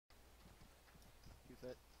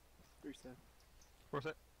set. 3 set. 4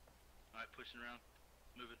 set. Alright, pushing around.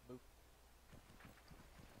 Moving. Move.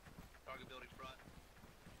 Target building's brought.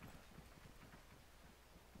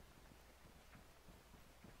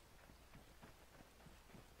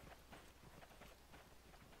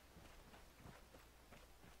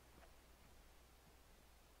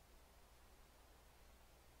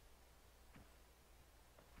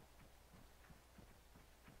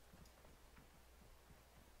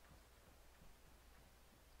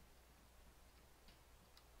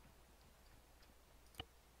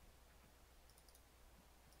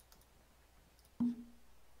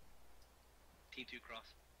 Team 2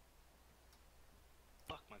 cross.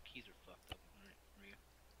 Fuck, my keys are fucked up. Alright, here we go.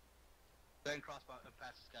 Go ahead and cross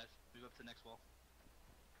past us, guys. Move up to the next wall.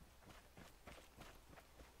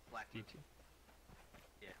 Black team. D2.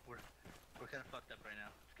 Yeah, we're kind of fucked up right now.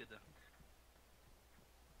 It's good though.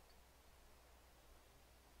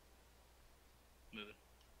 Moving.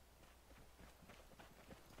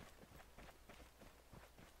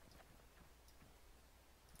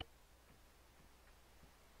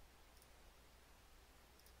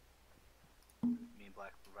 Me and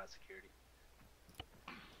Black provide security.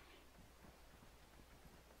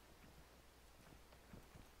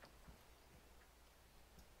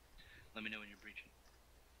 Let me know when you're breaching.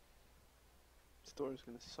 This door is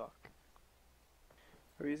gonna suck.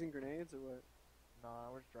 Are we using grenades or what?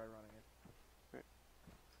 Nah, we're just dry running it. Right.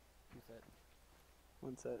 2 set.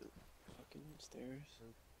 1 set. Fucking stairs.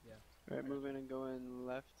 Move. Yeah. Alright, moving and going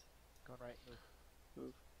left. Going right. Move.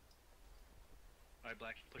 Move. Alright,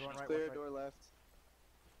 Black, pushing Going up. right. Clear, right. door left.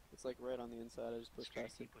 It's like right on the inside, I just pushed Security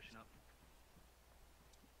past team it. pushing up.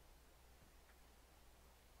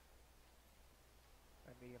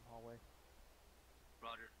 Right, medium hallway.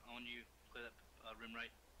 Roger, on you. Clear that room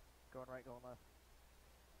right. Going right, going left.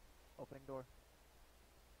 Opening door.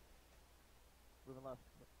 Moving left.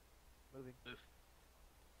 Moving. Move.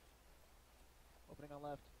 Opening on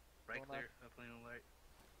left. Right Going clear. left. Opening on the right.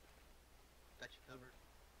 Got you covered.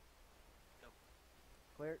 Go.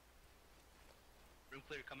 Clear. Room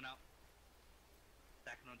clear, coming out.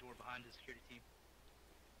 Stacking on door behind the security team.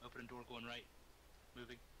 Opening door, going right.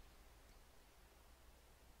 Moving.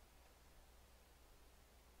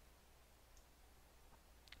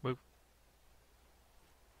 Move.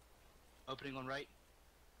 Opening on right.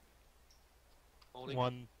 Holding.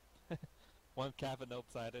 One cabin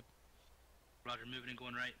nope-sided. Roger, moving and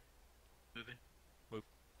going right. Moving. Move.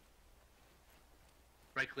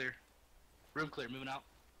 Right clear. Room clear, moving out.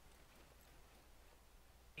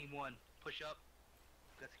 Team 1, push up.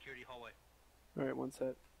 Got security hallway. Alright, 1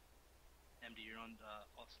 set. MD, you're on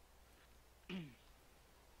pulse.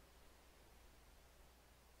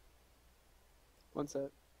 1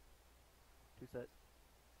 set. 2 set.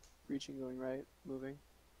 Reaching, going right. Moving.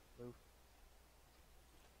 Move.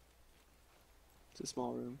 It's a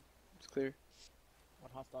small room. It's clear.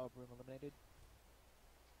 1 hostile room eliminated.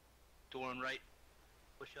 Door on right.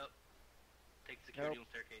 Push up. Take security Nope. on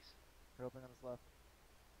staircase. They're opening on his left.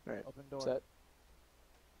 Alright. Open door. Set.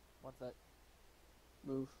 1 set.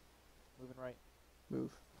 Move. Moving right.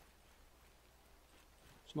 Move.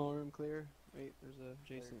 Small room clear. Wait, there's a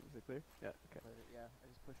Jason. Is it clear? Yeah, okay. Cleared it, yeah. I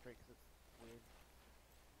just pushed straight because it's weird.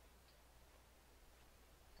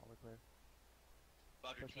 All the clear.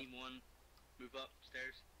 Roger, Push up. team 1, move up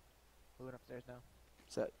stairs. Moving upstairs now.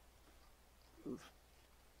 Set. Move.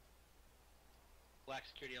 Black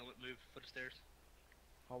security element, move foot of stairs.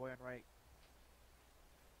 Hallway on right.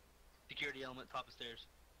 Security element, top of stairs.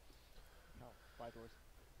 No, 5 doors.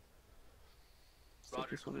 Let's take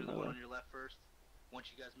Roger, this one clear the one another. on your left first. Once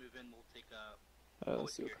you guys move in, we'll take Let's do a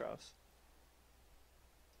security. cross.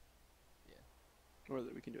 Yeah. Or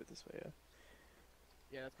that we can do it this way, yeah.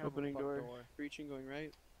 Yeah, that's kind Opening of a fuck door. door. Reaching, going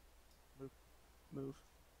right. Move. Move.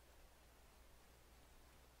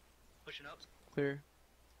 Pushing up. Clear.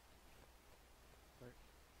 Clear.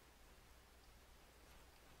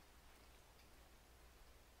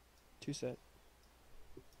 2 set.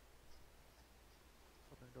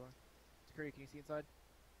 Opening door. Security, can you see inside?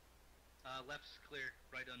 Left's clear,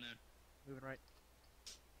 right unknown. Moving right.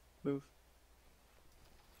 Move.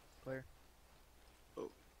 Clear. Oh,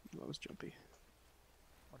 that was jumpy.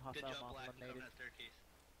 1 Good hostile job, mob Black, covering eliminated. that staircase.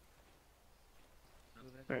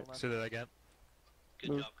 Moving in, Alright, going left. Say that again. Good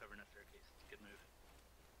Move. job covering that staircase. Good move.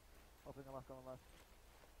 Opening on left, going left.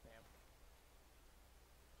 Damn.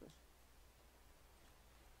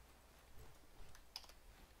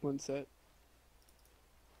 One set.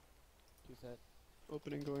 2 set.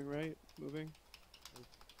 Opening, going right. Moving. Move.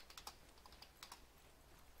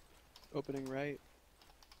 Opening right.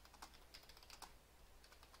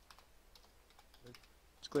 Move.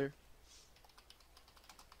 It's clear.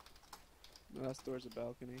 The last door's a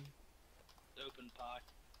balcony. Open pie.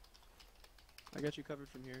 I got you covered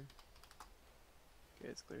from here. Okay,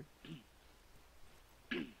 it's clear.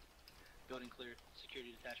 Building clear.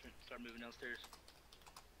 Security detachment. Start moving downstairs.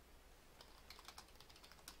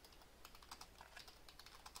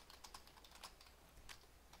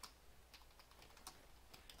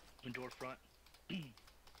 Open door front. Got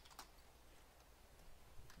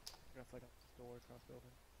a second door across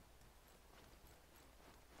building.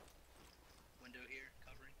 Window here.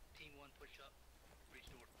 Covering. Team 1 push up. Reach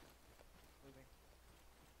door. Moving.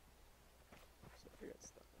 So I got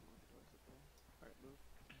stuck on one of the doors up there. Alright, move.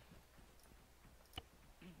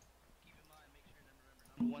 Keep in mind, make sure to remember.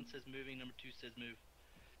 Number 1 says moving, number 2 says move.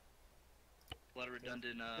 A lot of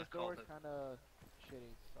redundant This calls. door's kind of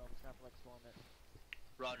shitty, so I'm just gonna have to like storm it.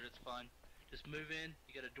 Roger, that's fine. Just move in.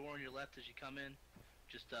 You got a door on your left as you come in.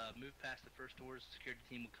 Just move past the first doors. The security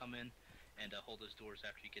team will come in and hold those doors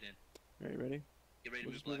after you get in. Alright, ready? Get ready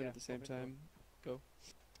to We're move just moving black. at the same Open time. door.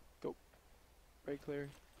 Go. Go. Right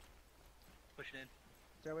clear. Pushing in.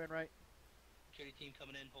 Stairway and right. Security team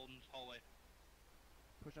coming in, holding hallway.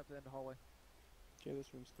 Pushing up to the end of the hallway. Okay,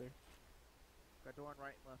 this room's clear. Got door on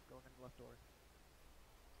right and left. Going in the left door.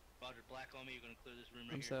 Roger, black on me. You're gonna clear this room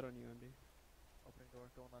right I'm here. set on you, MD. Opening door.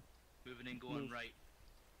 Going left. Moving in, going Move. right.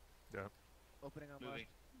 Opening on Moving.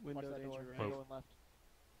 left. Window Watch that door. danger Right. right. Going left.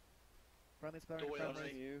 Friendly's clearing. Doorway on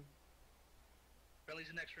Friendly's. right. You. Friendly's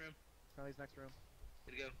in next room. Friendly's next room.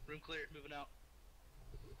 Good to go. Room clear. Moving out.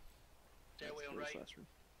 Stairway on That's right. last room.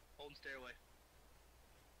 Holding stairway.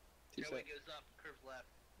 Two Stairway set. goes up. Curves left.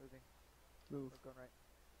 Moving. Move. We're going right.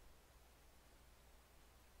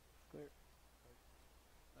 Clear.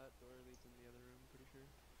 That door leads in the other room, pretty sure.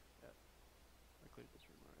 Yeah. I cleared this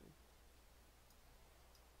room already.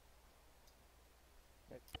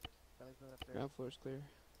 Okay. Friendly's moving upstairs. Ground floor's clear.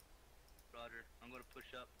 Roger. I'm gonna push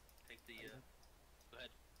up. Take the. Go ahead.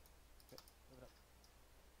 Move it up.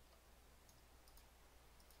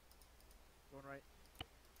 Going right.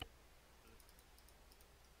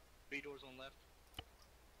 3 doors on left.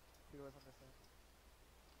 2 doors on this side.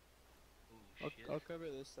 Ooh, shit. I'll cover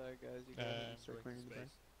this side, guys. You guys start break clearing the back.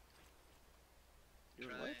 space.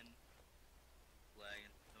 Doing Try what? and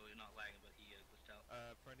lagging. No, you're not lagging, but he glitched out.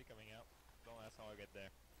 Friendly coming out. Don't ask how I get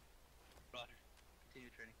there. Roger.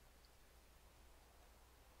 Continue training.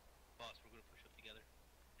 Boss, we're gonna push up together.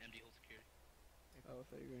 MD hold security. Oh, I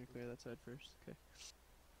thought you were gonna clear that side first. Okay.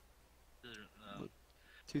 This is,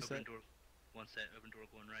 Two open set. door. 1 set. Open door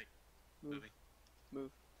going right. Move. Moving.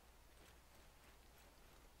 Move.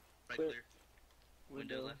 Right Clear. clear.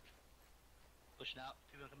 Window left. Pushing out.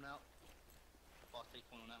 2 coming out. Boss take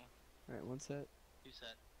point on that one. Alright, 1 set. 2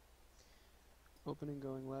 set. Opening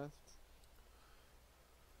going left.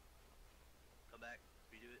 Come back.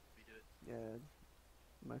 Redo it. Redo it. Yeah.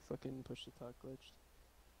 My fucking push to talk glitched.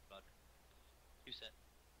 Roger. 2 set.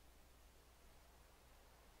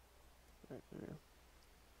 Alright, there we go.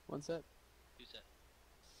 1 set. 2 set.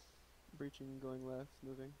 Breaching going left.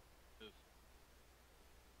 Moving. Move.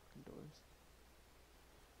 Fucking doors.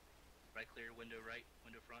 Right clear. Window right.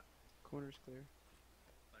 Window front. Corner's clear.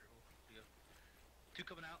 Spider hole. Here you go. 2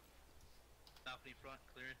 coming out. Balcony front.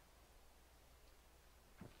 Clearing.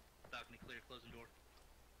 Balcony clear. Closing door.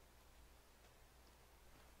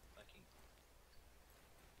 Viking.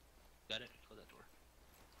 Got it. Close that door.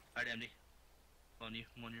 Alright, MD. On you.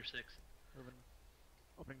 I'm on your 6. Moving.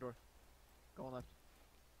 Opening door. Going left.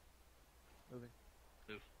 Moving.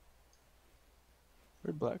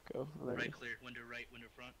 Where'd black go? Oh, there it Right is. clear. Window right. Window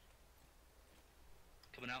front.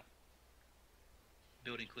 Coming out.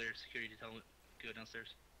 Building clear. Security tell him go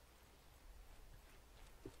downstairs.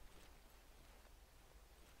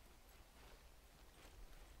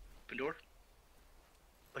 Open door.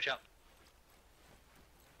 Push out.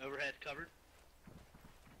 Overhead covered.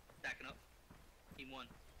 Backing up. Team 1.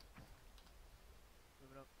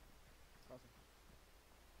 Moving up. Crossing.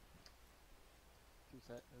 2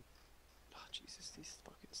 set. Move. Oh, Jesus, these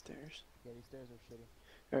fucking stairs. Yeah, these stairs are shitty.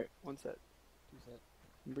 Alright, 1 set. 2 set.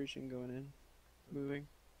 Breaching going in. Moving.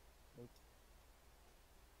 Move.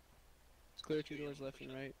 It's clear 2 doors left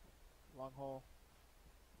and right. Long hall.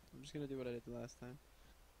 I'm just gonna do what I did the last time.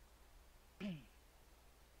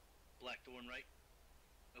 Black door and right.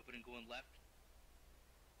 Opening going left.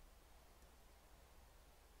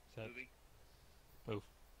 Set. Moving. Move.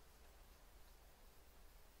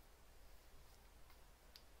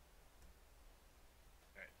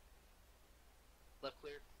 Left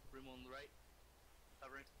clear. Room on the right.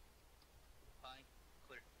 Covering. Pine.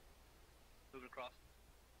 Clear. Moving across.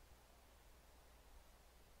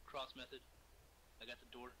 Cross method. I got the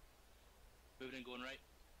door. Moving in, going right.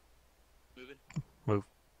 Moving. Move.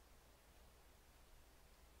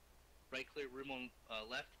 right clear. Room on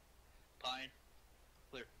left. Pine.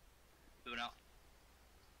 Clear. Moving out.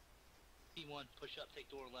 Team 1, push up, take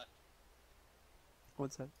door left.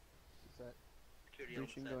 One set. Set. Security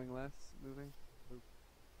element Breaching, set. going left, moving.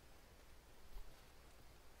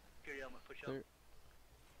 Security element, push Clear. up.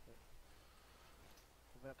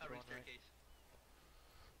 Moving up to Outer going right. staircase.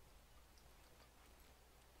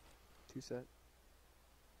 2 set.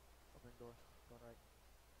 Opening door. Going right.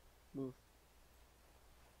 Move.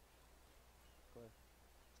 Clear.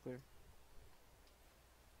 It's clear.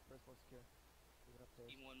 First floor secure. Moving upstairs.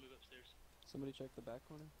 Team 1, move upstairs. Somebody check the back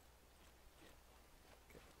corner.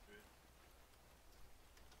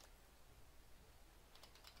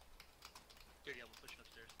 Security element, pushing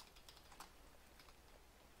upstairs.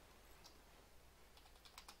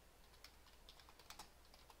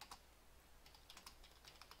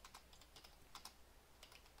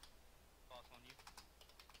 Boss on you.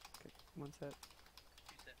 Okay, 1 set. 2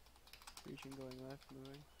 set. Breaching, going left,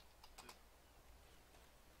 moving.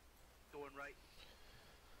 Going right.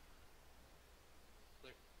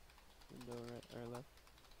 Clear. Window right or left.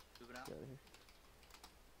 Moving out. Get out of here.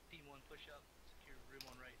 Team 1, push up. Secure room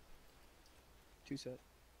on right. 2 set.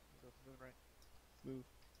 Moving right. Move.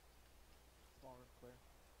 Small room clear.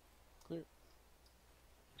 Clear.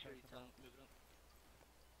 Security talent, moving up.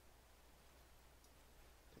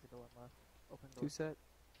 Take a door on left. Opening door. 2 set.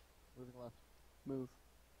 Moving left. Move.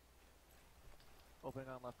 Opening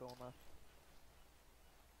on left, going left.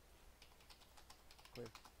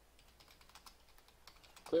 Clear.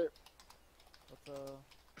 Clear. Let's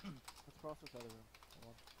let's cross this other room.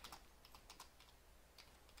 Hold on.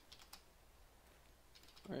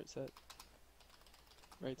 Alright, set.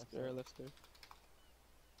 Right Left clear, set. left clear.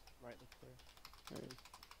 Right, left clear. Alright.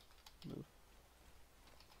 Move.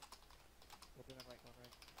 Opening on right, going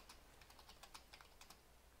right.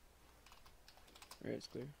 Alright, it's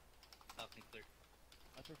clear. Balcony clear.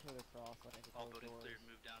 I think clear the cross on any All closed buildings doors. clear.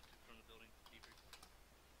 Move down to from the building. Deeper.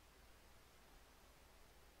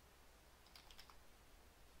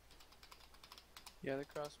 Yeah, the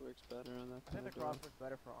cross works better on that I kind think of the door. cross works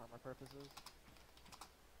better for armor purposes.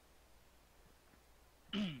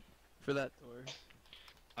 For that door.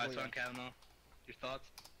 Alright, Oh, Sergeant yeah. Kavanaugh. Your thoughts?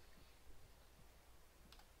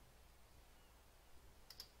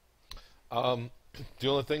 The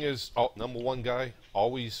only thing is, number one guy,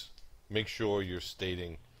 always make sure you're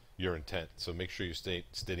stating your intent. So make sure you're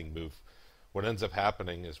stating move. What ends up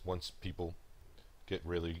happening is once people get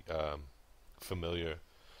really familiar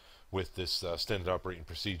with this standard operating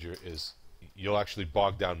procedure, is you'll actually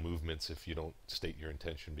bog down movements if you don't state your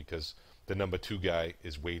intention, because the number 2 guy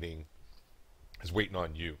is waiting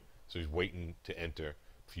on you. So he's waiting to enter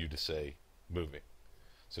for you to say moving.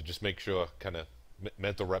 So just make sure, kind of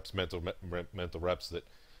mental reps that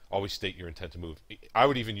always state your intent to move. I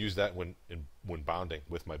would even use that when bounding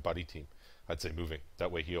with my buddy team. I'd say moving.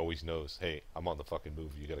 That way he always knows, hey, I'm on the fucking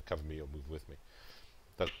move. You got to cover me or move with me.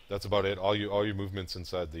 That's about it. All your movements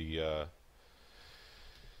inside the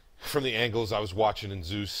from the angles. I was watching in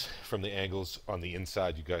Zeus from the angles on the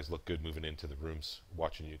inside. You guys look good moving into the rooms.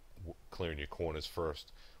 Watching you clearing your corners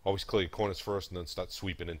first. Always clear your corners first, and then start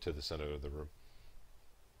sweeping into the center of the room.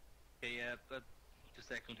 Okay, yeah, but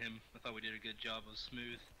just echoing him. I thought we did a good job. It was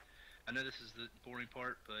smooth. I know this is the boring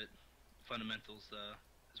part, but fundamentals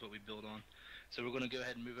is what we build on. So we're going to go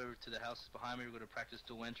ahead and move over to the houses behind me. We're going to practice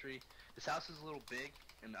dual entry. This house is a little big,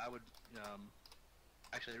 and I would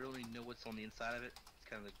actually I really know what's on the inside of it. It's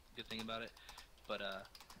kind of the good thing about it. But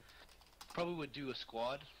probably would do a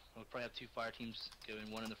squad. We'll probably have 2 fire teams go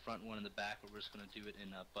in, one in the front, one in the back. But we're just going to do it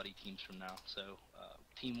in buddy teams from now. So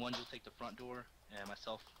team 1 will take the front door, and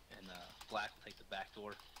myself and Black will take the back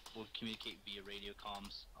door. We'll communicate via radio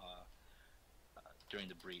comms during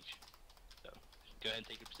the breach. So go ahead and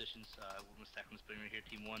take your positions. We're going to stack on this building right here.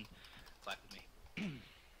 Team 1, Black with me.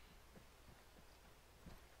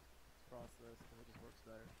 Cross this, because it just works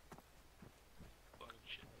better. Fucking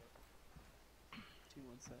shit. Team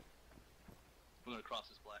 1 set. We're going to cross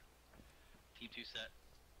this Black. Team 2 set.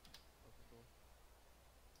 Open door.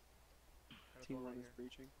 Got a Team door 1 right is here.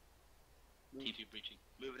 breaching. Move. Team 2 breaching.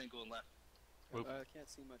 Moving in, going left. Move. I can't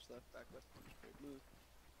see much left, back left corner straight. Move.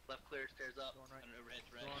 Left clear, stairs up. Going right. And overhead's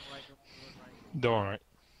red. Door on right, door right. Door on right.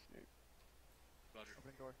 Roger.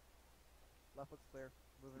 Opening door. Left looks clear.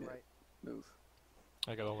 Moving Yeah. right. Move.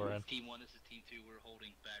 I got overhead. Team 1, this is Team 2. We're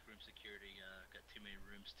holding back room security. Got too many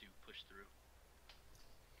rooms to push through.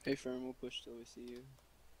 Hey firm, we'll push till we see you.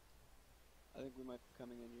 I think we might be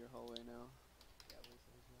coming into your hallway now. Yeah, we'll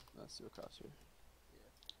see. Let's do across here. Yeah.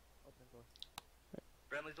 Opening door.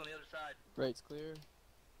 Friendly's on the other side. Right's clear.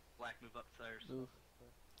 Black, move upstairs. Move.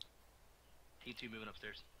 Team 2 moving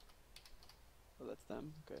upstairs. Oh, that's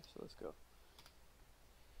them? Okay, so let's go.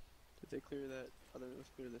 Did they clear that other? Let's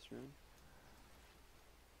clear this room.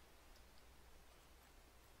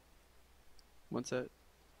 One set.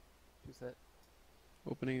 2 set.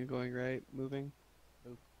 Opening and going right. Moving.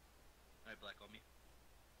 Alright, black on me.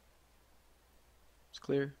 It's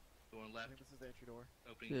clear. Going I left. think this is the entry door.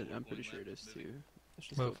 Opening Yeah, door, I'm pretty going sure it left, is moving. too. Let's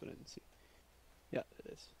just Move. open it and see. Yeah, it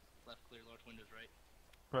is. Left clear, large windows right.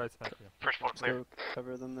 Right, it's back here. First floor Let's clear. go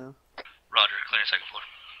cover them now. Roger, clearing second floor.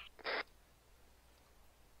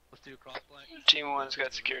 Let's do a cross black. Team 1's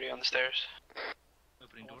got security on the stairs.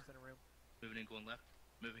 Opening door. Almost in a room. Moving in, going left.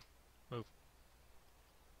 Moving. Move.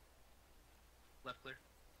 Left clear.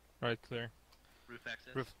 Right, clear. Roof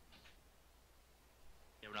access. Roof.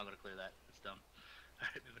 Yeah, we're not gonna clear that. That's dumb.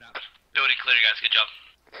 Alright, moving out. Building clear, guys. Good job.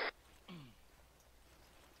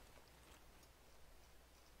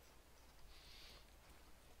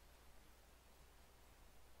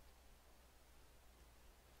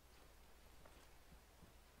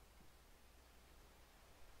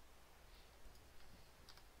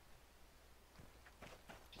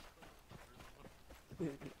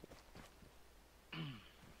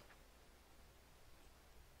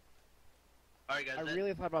 Alright, guys. I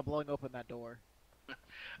really thought about blowing open that door.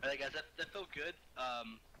 Alright, guys. That felt good.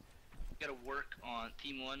 Got to work on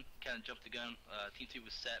Team 1. Kind of jumped the gun. Team 2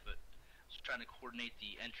 was set, but was trying to coordinate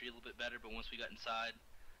the entry a little bit better. But once we got inside,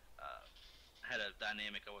 had a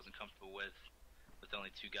dynamic I wasn't comfortable with only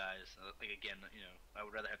 2 guys. Like again, you know, I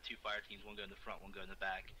would rather have 2 fire teams, one go in the front, one go in the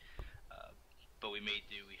back. But we made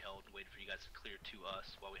do. We held and waited for you guys to clear to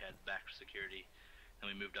us while we had back security. Then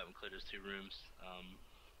we moved up and cleared those 2 rooms.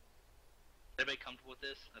 Everybody comfortable with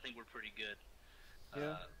this? I think we're pretty good.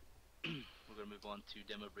 Yeah. We're gonna move on to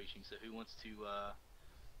demo breaching. So who wants to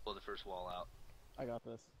blow the first wall out? I got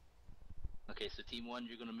this. Okay, so Team 1,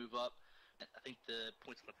 you're gonna move up. I think the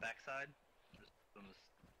point's on the back side.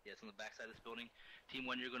 Yeah, it's on the back side of this building. Team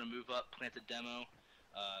 1, you're gonna move up, plant the demo.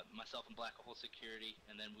 Myself and Black will hold security,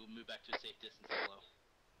 and then we'll move back to a safe distance below.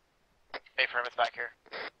 A-firm is back here.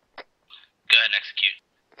 Go ahead and execute.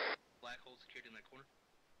 Black hold security in that corner.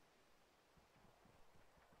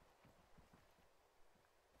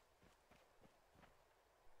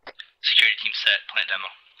 Security team set. Plant demo.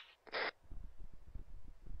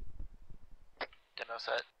 Demo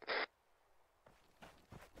set.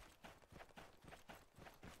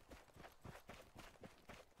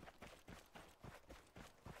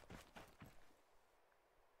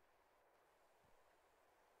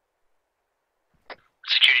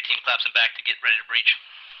 Security team collapsing back to get ready to breach.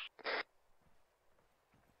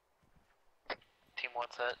 Team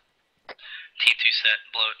 1 set. Team 2 set.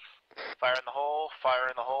 Blow it. Fire in the hole, fire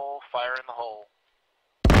in the hole, fire in the hole.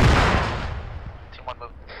 Team 1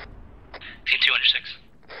 move. Team 2 under 6.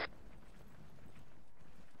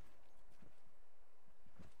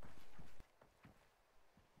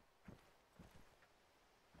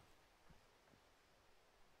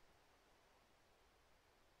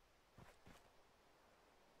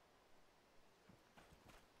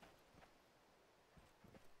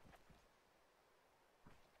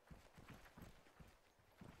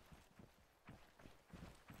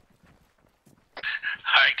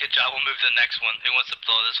 Alright, good job. We'll move to the next one. Who wants to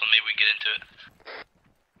blow this one? Maybe we can get into it.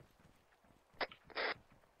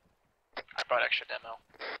 I brought extra demo.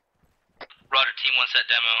 Roger, Team 1 set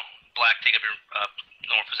demo. Black, take up your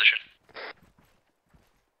normal position.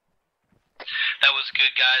 That was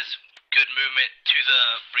good, guys. Good movement to the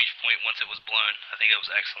breach point once it was blown. I think that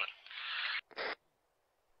was excellent.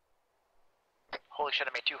 Holy shit,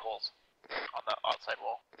 I made 2 holes on the outside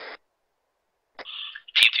wall.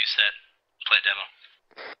 Team 2 set. Plant demo.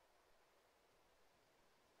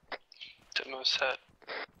 Demo set.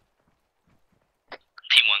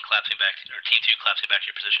 Team 1 collapsing back, or Team 2 collapsing back to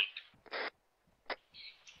your position.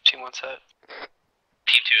 Team 1 set.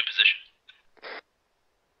 Team 2 in position.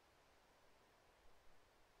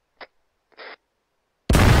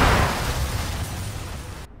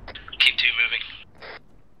 Team 2 moving.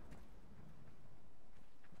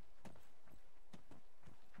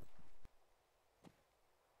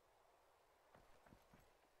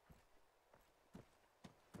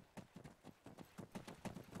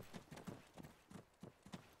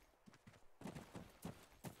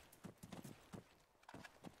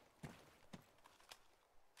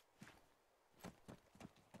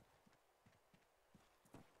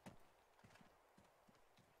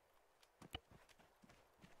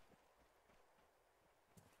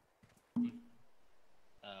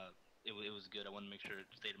 It was good. I wanted to make sure it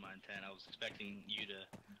stayed in my intent. I was expecting you to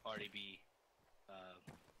already be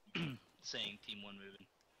saying Team 1 moving.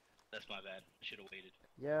 That's my bad. I should have waited.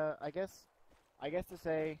 Yeah, I guess I guess to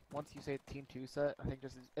say once you say team 2 set, I think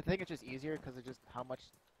it's just easier because it's just how much,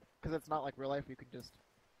 because it's not like real life. You can just,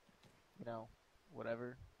 you know,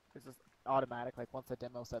 whatever. It's just automatic. Like once the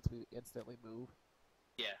demo sets, we instantly move.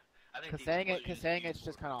 Yeah, I think Because the explosion is saying used it's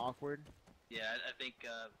just for- kind of awkward. Yeah, I think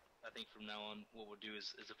from now on, what we'll do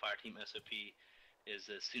is a fire team SOP is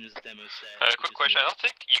as soon as the demo's set. we Quick just question. I move. don't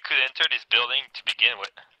think you could enter this building to begin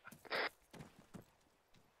with.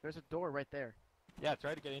 There's a door right there. Yeah,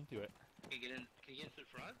 try to get into it. Can you get in? Can you get into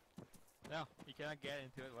the front? No, you cannot get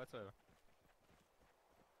into it whatsoever.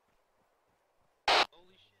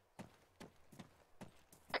 Holy shit!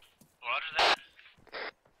 Roger that.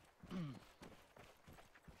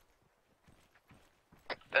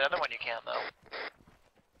 The other one you can though.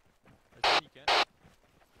 I think you can.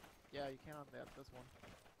 Yeah, you can on this one.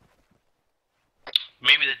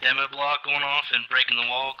 Maybe the demo block going off and breaking the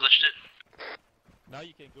wall glitched it. Now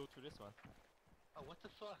you can go through this one. Oh, what the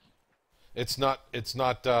fuck? It's not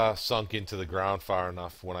sunk into the ground far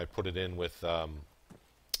enough. When I put it in with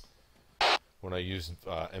when I used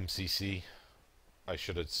MCC, I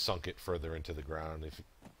should have sunk it further into the ground. If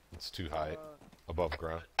it's too high above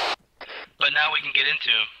ground. But now we can get into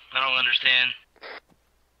him. I don't understand.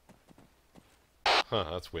 Huh?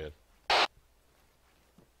 That's weird.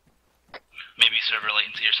 Maybe server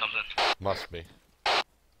latency or something. Must be.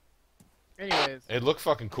 Anyways, It looked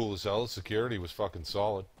fucking cool as hell. The security was fucking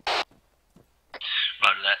solid.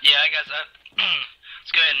 Roger that. Yeah, guys,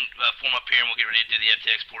 let's go ahead and form up here and we'll get ready to do the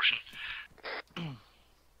FTX portion.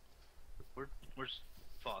 Where's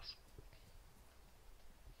Foss?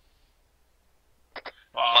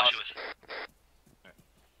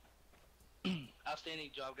 Outstanding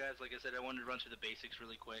job, guys. Like I said, I wanted to run through the basics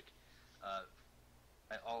really quick. I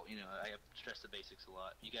have stressed the basics a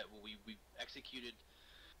lot. We executed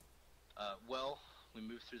well. We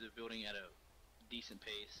moved through the building at a decent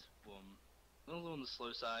pace. Well, a little on the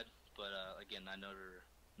slow side, but again, I know they're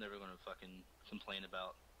never going to fucking complain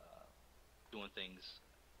about doing things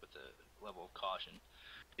with a level of caution.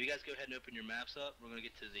 If you guys go ahead and open your maps up, we're going to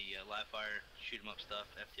get to the live fire, shoot 'em up stuff,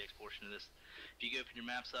 FTX portion of this. If you go open your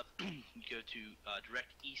maps up, you go to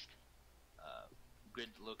direct east, grid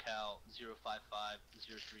locale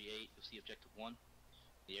 055038, you'll see objective 1.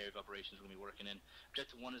 The area of operations we're going to be working in.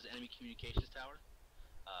 Objective 1 is the enemy communications tower.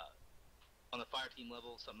 On the fire team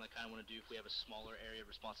level, something I kind of want to do if we have a smaller area of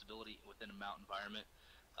responsibility within a mountain environment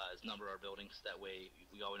is number our buildings. That way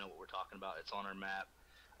we all know what we're talking about. It's on our map.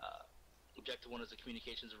 Objective 1 is a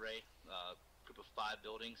communications array, group of 5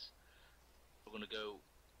 buildings. We're going to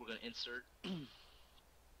insert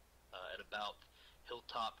at about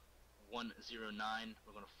hilltop 109.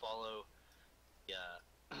 We're going to follow the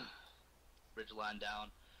ridge line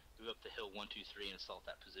down, move up to hill 123 and assault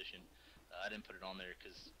that position. I didn't put it on there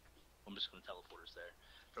because I'm just going to teleport us there.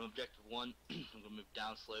 From objective 1, I'm going to move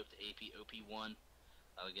down slope to AP OP1.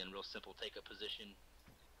 Again, real simple, take up position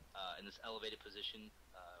in this elevated position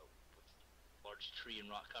with large tree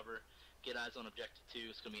and rock cover. Get eyes on objective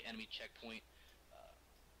 2. It's going to be enemy checkpoint.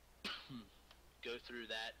 Go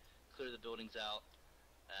through that, clear the buildings out,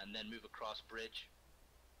 and then move across bridge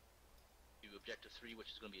to objective 3, which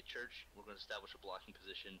is going to be a church. We're going to establish a blocking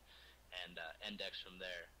position and index from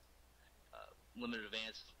there. Limited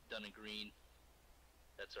advance, done in green.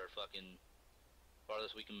 That's our fucking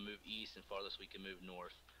farthest we can move east and farthest we can move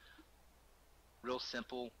north. Real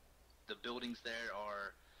simple. The buildings there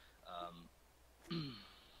are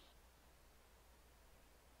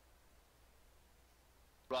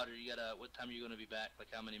Roger, you got what time are you going to be back? Like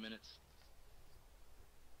how many minutes?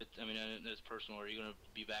 I know it's personal. Are you going to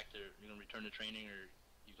be back there? Are you going to return to training, or are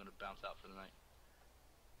you going to bounce out for the night?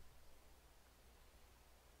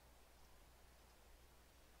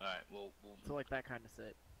 Alright, we'll so like that kind of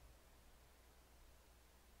sit.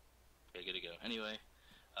 Okay, good to go. Anyway,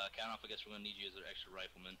 count off. I guess we're going to need you as an extra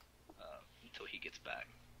rifleman until he gets back.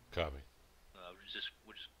 Copy.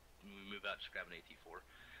 When we move out, just grab an AT-4.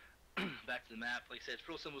 Back to the map. Like I said, it's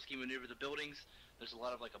real simple scheme maneuver. The buildings, there's a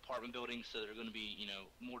lot of like apartment buildings, so they're going to be,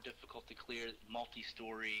 more difficult to clear,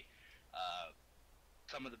 multi-story.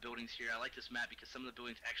 Some of the buildings here, I like this map because some of the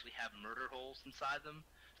buildings actually have murder holes inside them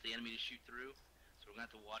for the enemy to shoot through. So we're going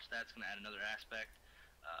to have to watch that. It's going to add another aspect.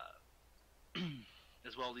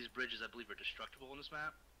 As well, these bridges, I believe, are destructible on this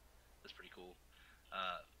map. That's pretty cool.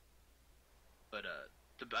 I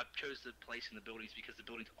chose the place in the buildings because the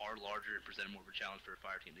buildings are larger and present more of a challenge for a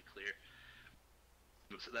fire team to clear.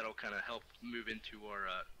 So that'll kind of help move into our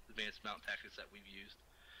advanced mountain tactics that we've used.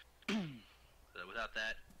 Without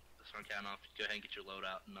that, let's start counting off. Go ahead and get your load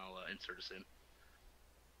out, and I'll insert us in.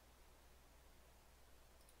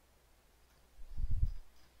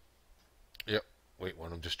 Yep. Wait,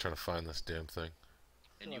 one. I'm just trying to find this damn thing.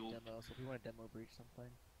 And Still you'll, have demo, so if we want to demo breach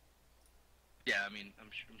something. yeah, I mean, I'm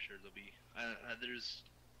sure there'll be. There's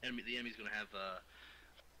the enemy's gonna have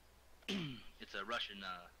it's a Russian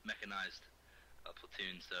mechanized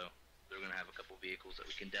platoon, so they're gonna have a couple vehicles that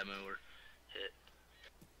we can demo or hit.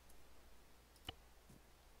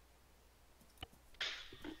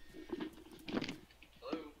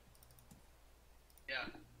 Hello. Yeah.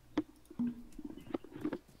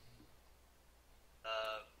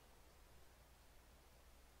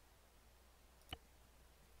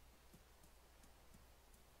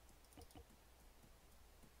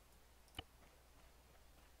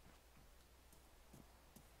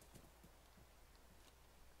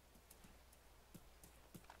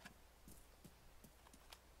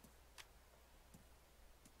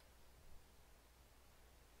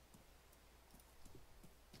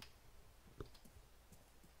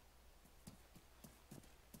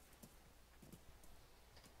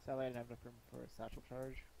 Sadly, I didn't have enough room for a satchel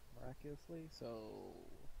charge, miraculously, so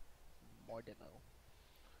more demo.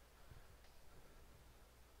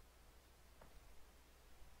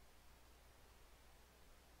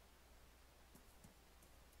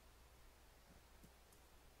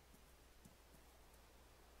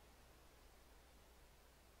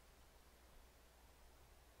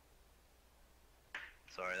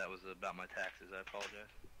 Sorry, that was about my taxes. I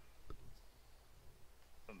apologize.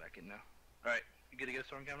 I'm back in now. All right, you good to go,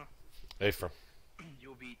 Storm Camera? Hey, from.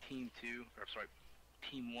 You'll be team 2, or sorry,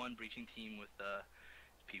 team 1 breaching team with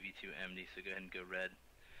PV2 MD. So go ahead and go red,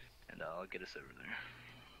 and I'll get us over there.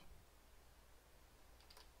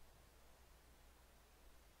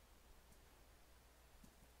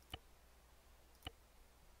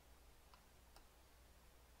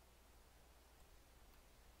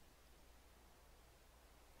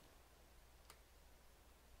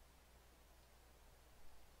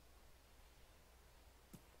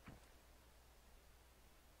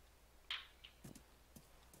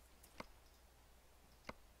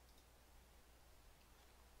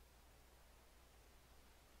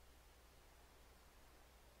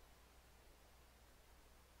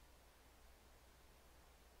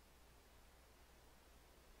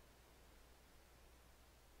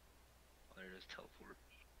 There it is, teleport.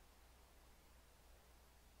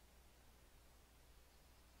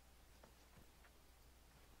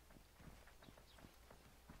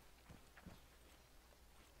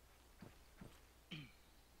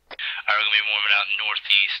 Alright, we're gonna be warming out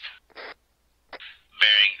northeast.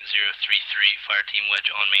 Bearing 033, fire team wedge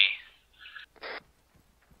on me.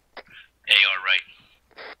 AR right.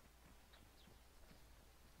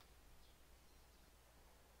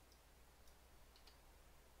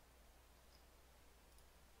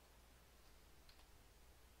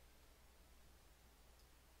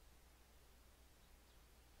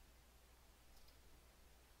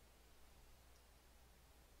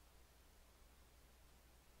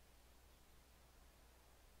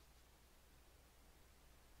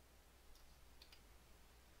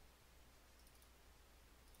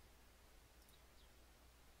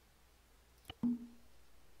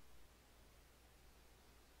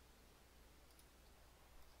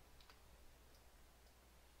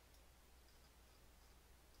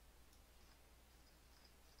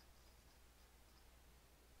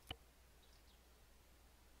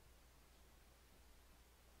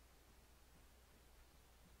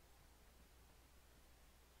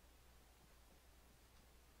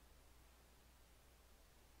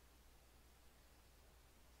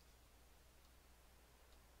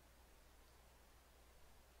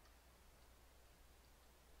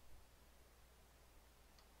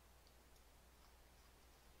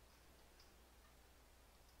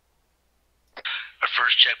 Our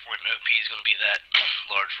first checkpoint in OP is going to be that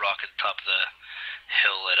large rock at the top of the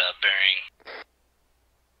hill at bearing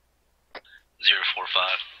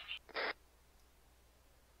 045.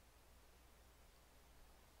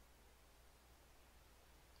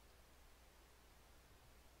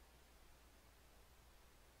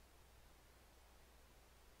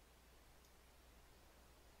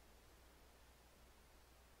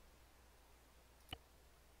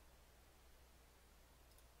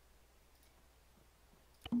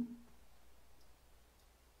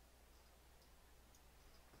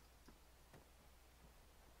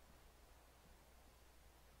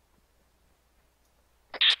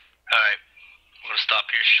 Alright, we're going to stop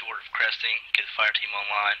here short of cresting, get the fire team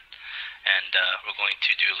online, and we're going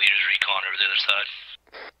to do a leader's recon over the other side.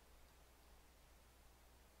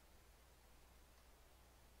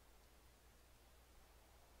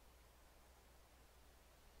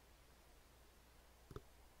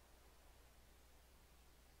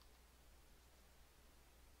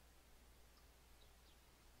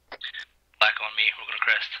 me. We're gonna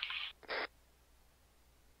crest.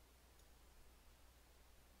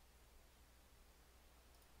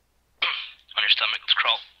 On your stomach, let's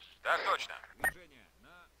crawl. Так точно. Движение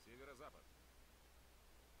на северо-запад.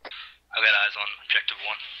 I've got eyes on objective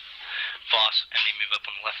 1. Boss, enemy move up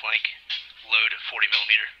on the left flank. Load 40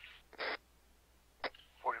 millimeter.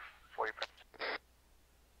 40.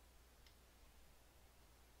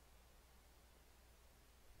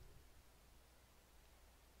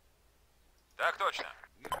 Так точно.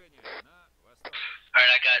 Движение на восток.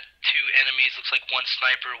 Alright, I got 2 enemies. Looks like 1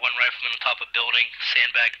 sniper, 1 rifleman on top of building.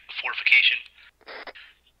 Sandbag fortification.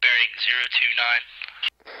 Bearing 029.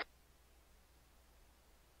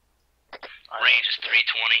 Range is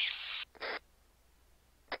 320.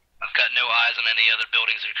 I've got no eyes on any other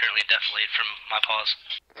buildings that are currently deflated from my pause.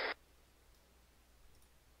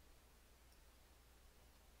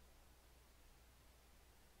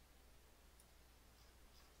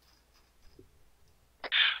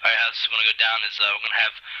 Alright, how this is going to go down is we're going to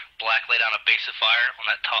have Black lay down a base of fire on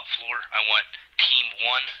that top floor. I want Team 1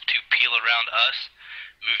 to peel around us,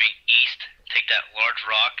 moving east, take that large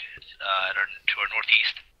rock to our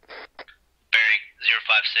northeast, bearing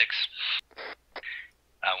 056.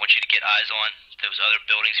 I want you to get eyes on those other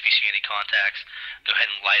buildings. If you see any contacts, go ahead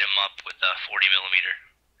and light them up with 40 millimeter.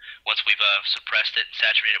 Once we've suppressed it and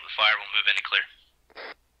saturated it with fire, we'll move in and clear.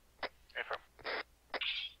 Affirm.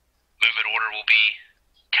 Movement order will be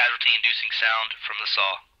casualty-inducing sound from the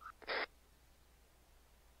saw.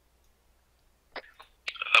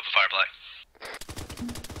 Open fire, Black.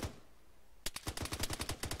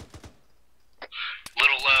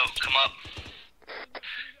 Little low, come up.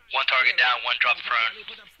 1 target down, 1 drop prone.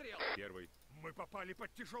 Первый. Мы попали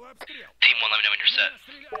под тяжелый обстрел. Team 1, let me know when you're set.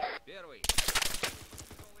 Первый.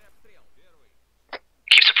 Тяжелый обстрел. Первый.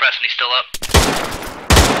 Keep suppressing, he's still up.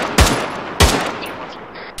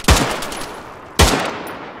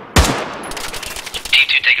 Team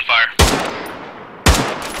 2 taking fire.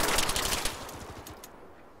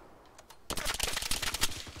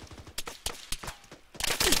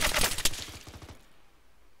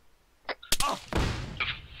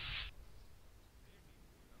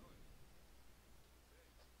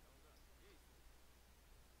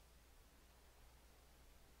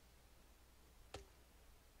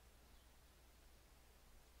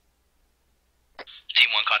 Team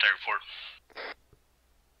 1, contact report.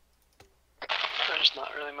 There's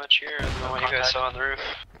not really much here. I don't know what you guys saw on the roof.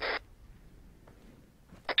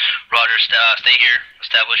 Roger, stay here.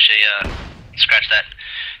 Establish a, scratch that.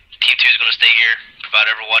 Team 2 is going to stay here. Provide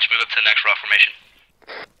overwatch, move up to the next rock formation.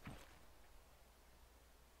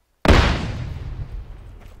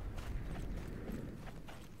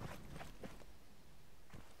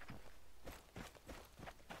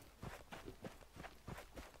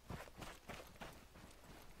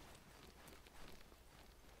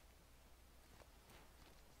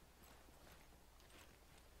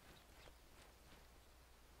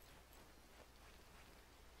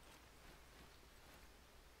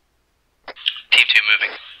 Team 2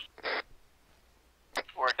 moving.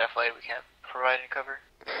 We're deflated, we can't provide any cover.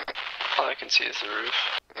 All I can see is the roof.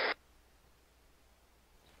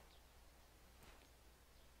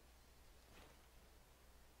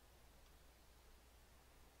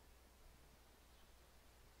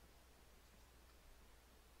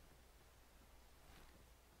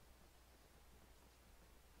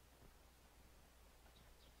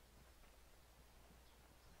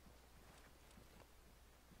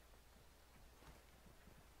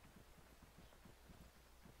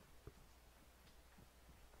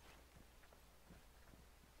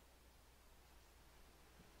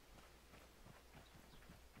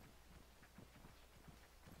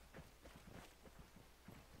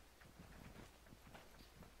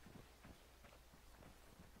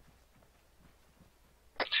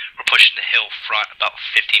 We're pushing the hill front about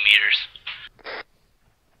 50 meters.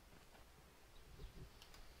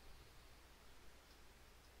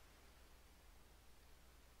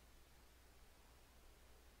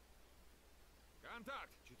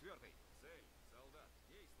 Контакт. 4-й. Цель. Солдат.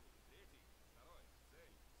 Действуй. 3-й. 2-й.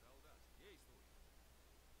 Цель. Солдат. Действуй.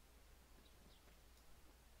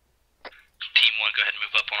 Team 1, go ahead and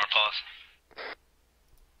move up on our pause.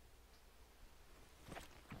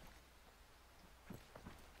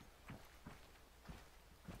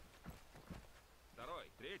 Второй.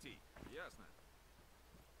 3-й. Ясно.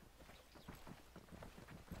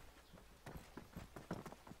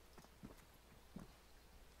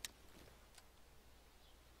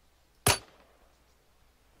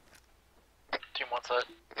 Team 1 set.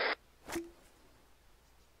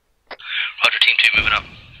 Roger, Team 2 moving up.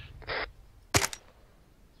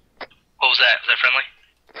 What was that? Was that friendly?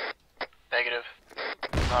 Negative.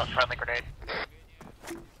 Friendly grenade.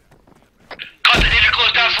 Contact danger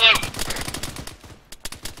close down slow.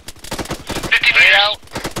 50 meters. Out.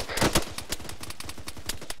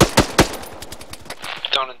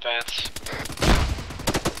 Don't advance.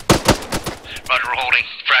 Roger, we're holding.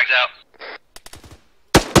 Frags out.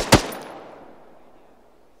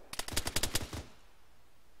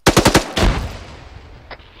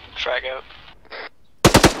 Frag out.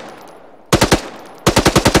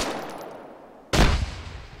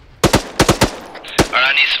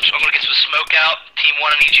 Alright, I'm gonna get some smoke out. Team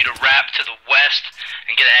 1, I need you to wrap to the west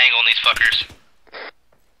and get an angle on these fuckers.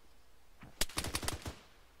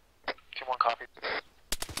 Team 1 copy.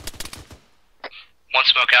 One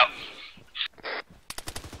smoke out.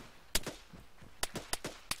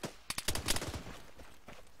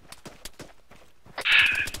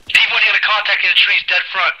 Team 1, you got a contact in the trees dead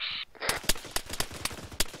front.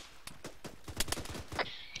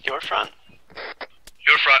 Your front.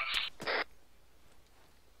 Your front.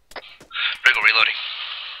 Riggle reloading.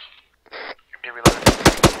 Be reloaded.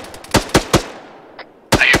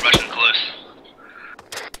 I hear Russian close.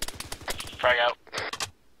 Frag out.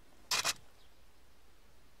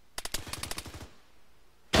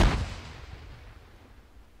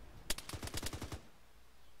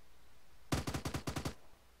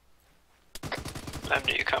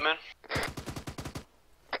 MD, you coming?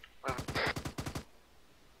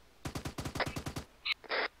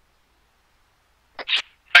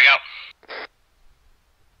 Frag out.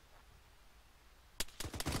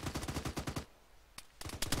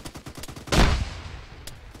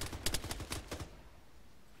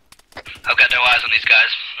 I've got no eyes on these guys.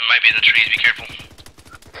 They might be in the trees, be careful.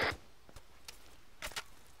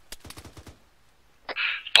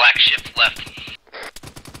 Black shift left.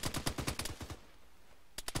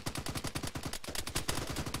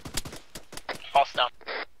 False down.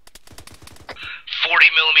 40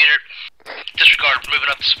 millimeter. Disregard, moving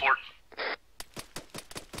up to support.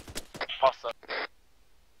 False up.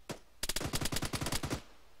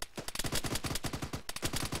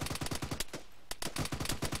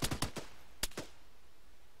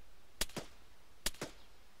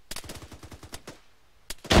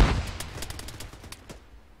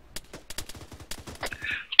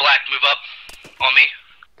 Black, move up. On me.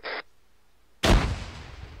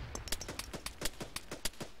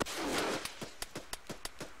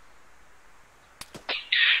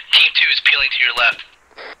 Team 2 is peeling to your left.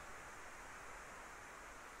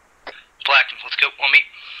 Black, let's go. On me.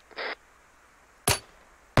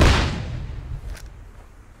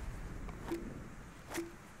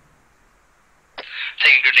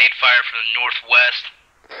 Taking grenade fire from the northwest.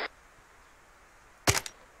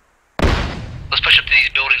 Let's push up to these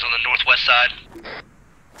buildings on the northwest side.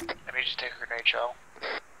 Let me just take a grenade shell.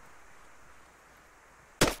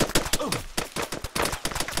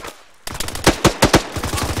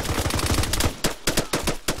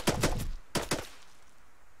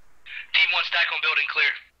 Team 1 stack on building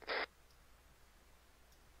clear.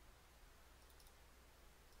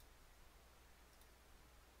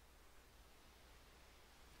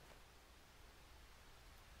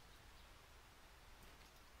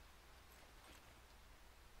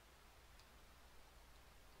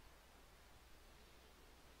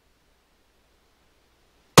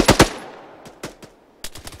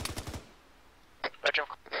 Bedroom.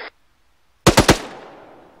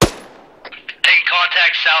 Taking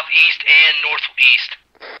contact southeast and northeast.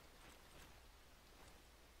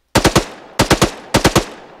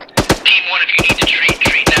 Team 1, if you need to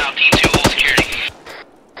treat now. Team 2, hold security.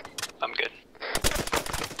 I'm good.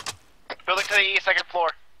 Building to the east, second floor.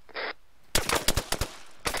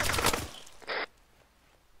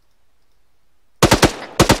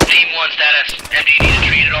 Team 1 status. Do you need to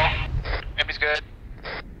treat at all? Enemy's good.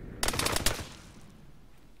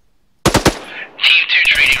 Team 2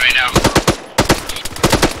 treating right now.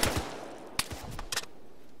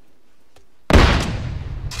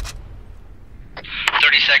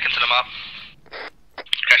 30 seconds and I'm up.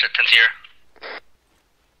 Crash at 10 here.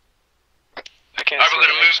 I can't Alright, see we're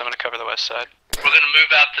gonna anything, move. so I'm gonna cover the west side. We're gonna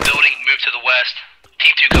move out the building, move to the west.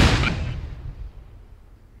 Team 2 come.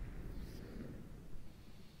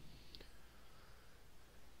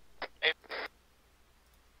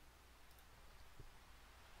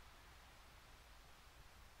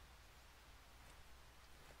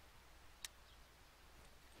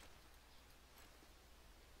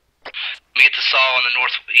 Let me get the saw on the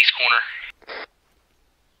northeast corner.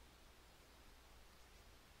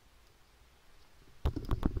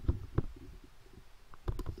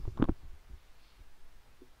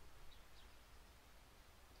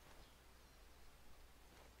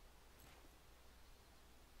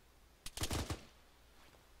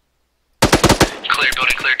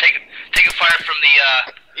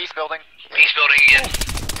 East building. East building again.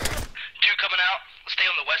 2 coming out. Let's stay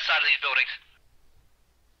on the west side of these buildings.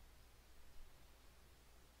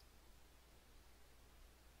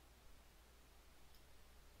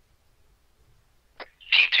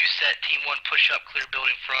 Team 2 set. Team 1 push up. Clear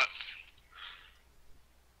building front.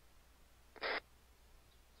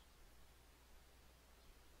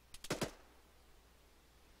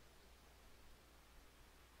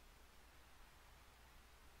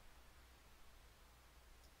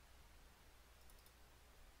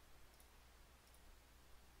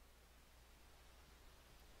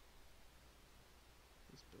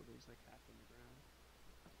 This building's like half on the ground.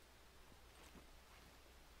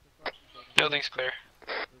 Building's clear.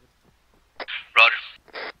 Roger.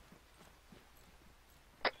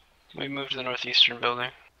 We moved to the northeastern building.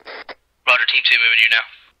 Roger, Team 2 moving you now.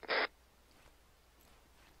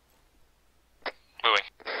 Moving.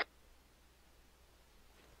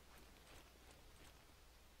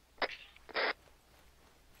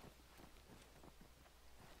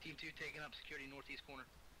 Team 2 taking up security northeast corner.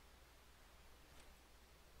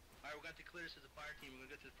 Alright, we're going to clear this as a fire team. We're going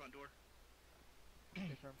to go to the front door.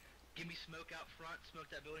 Confirm. Give me smoke out front. Smoke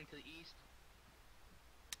that building to the east.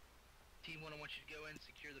 Team 1, I want you to go in and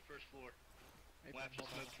secure the first floor. We'll after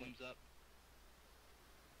smoke plumes up.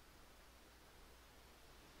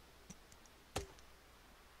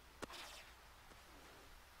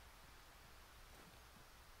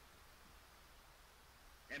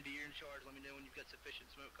 MD, you're in charge. Let me know when you've got sufficient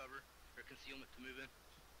smoke cover or concealment to move in.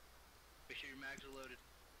 Make sure your mags are loaded.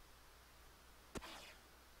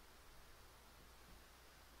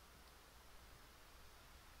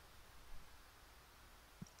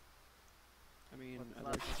 I mean, But it's I'd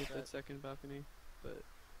not like to take that set. second balcony, but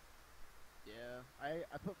Yeah,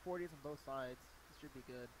 I put 40s on both sides. This should be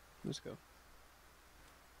good. let's go.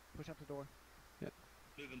 Push up the door.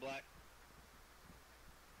 Moving black.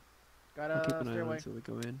 Got I'll keep a an eye on stairway. it until we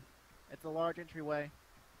go in. It's a large entryway.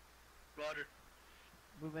 Roger.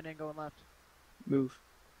 Moving in, going left. Move.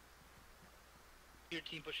 Your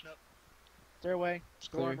team pushing up. Stairway. It's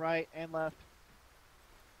Going clear. right and left.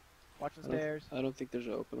 Watch the stairs. I don't think there's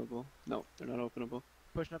an openable. No, they're not openable.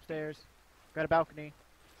 Pushing upstairs. Got a balcony.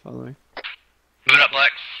 Following. Moving up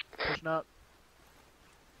black. Pushing up.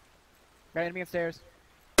 Got enemy upstairs.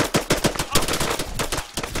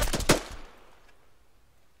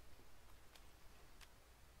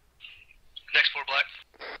 Next floor black.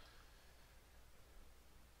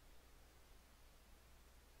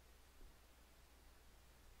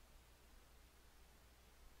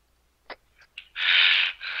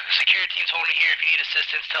 Security team's holding here. If you need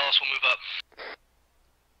assistance, tell us. We'll move up.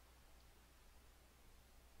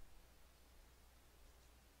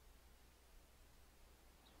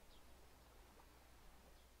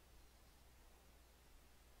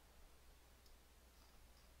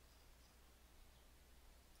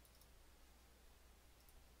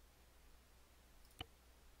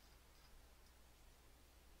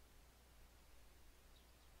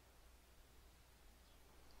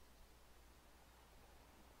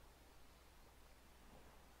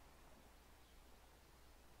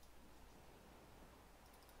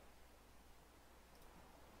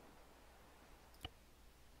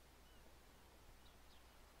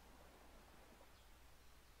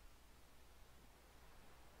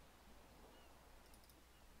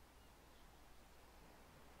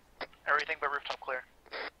 Everything but rooftop clear.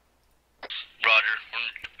 Roger.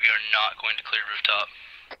 We are not going to clear rooftop.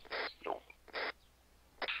 Nope.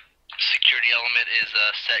 Security element is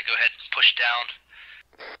set. Go ahead and push down.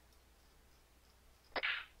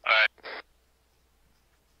 Alright.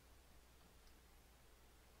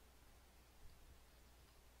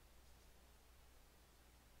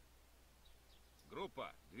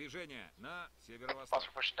 Группа, движение на северо-восток. Boss,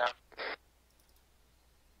 we're pushing down.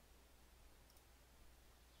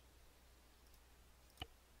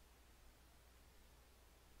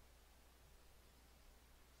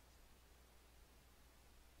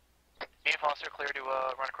 Me and Foster clear to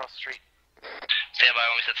run across the street. Stand by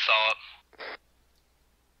when we set the saw up.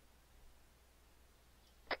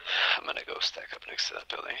 I'm gonna go stack up next to that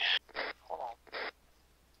building. Hold on.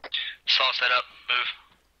 Saw set up. Move.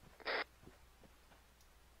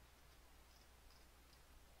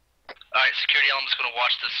 Alright, security element's gonna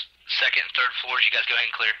watch this second and third floors. You guys go ahead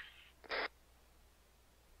and clear.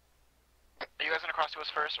 Are you guys gonna cross to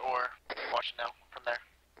us first, or watching now from there?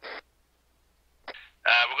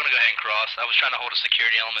 We're gonna go ahead and cross. I was trying to hold a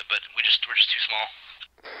security element, but we're just too small.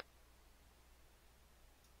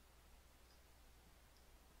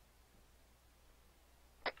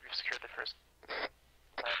 We've secured the first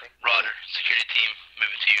landing. Roger. Security team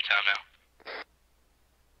moving to your time now.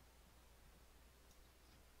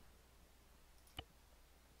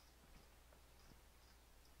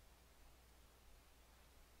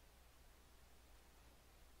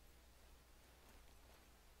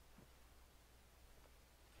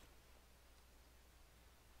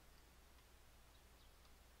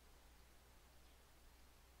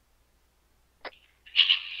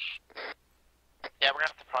 we're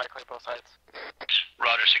gonna have to probably clear both sides.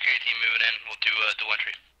 Roger, security team moving in. We'll do dual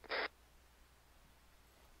entry.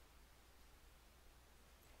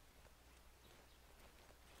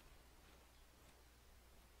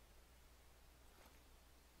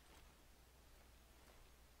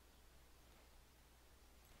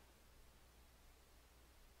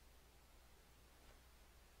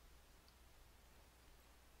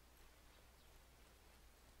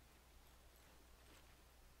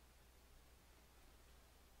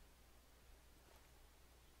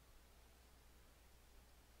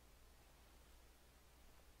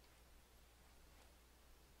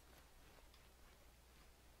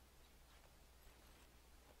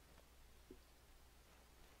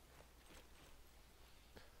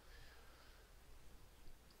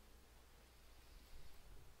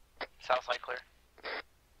 South side clear.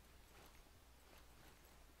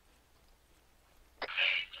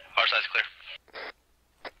 Our side's clear.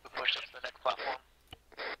 We pushed up to the next platform.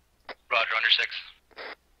 Roger, under 6.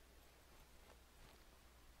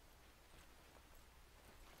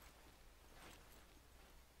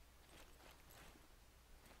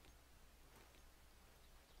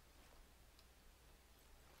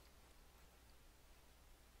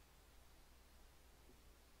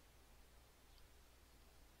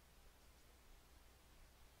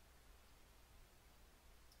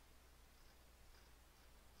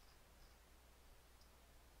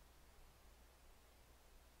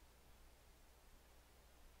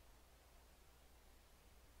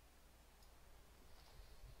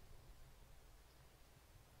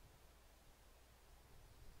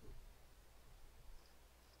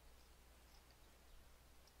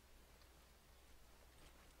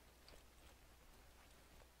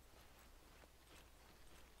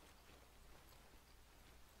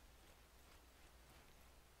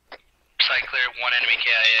 Side clear, 1 enemy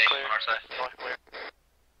KIA Clear. on our side. North clear.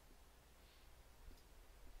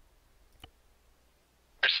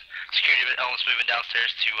 Security elements moving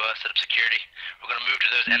downstairs to set up security. We're going to move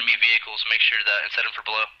to those enemy vehicles, make sure that, and set them for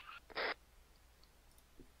below.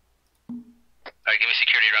 Alright, give me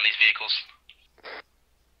security around these vehicles.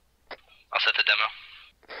 I'll set the demo.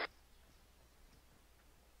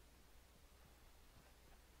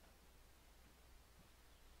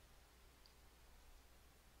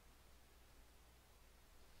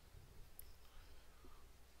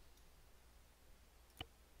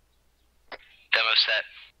 Demo set.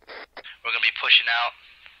 We're going to be pushing out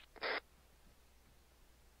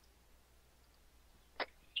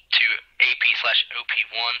to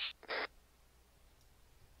AP/OP1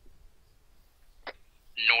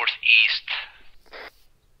 northeast,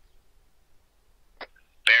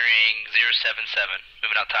 bearing 077.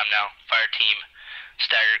 Moving out time now. Fire team,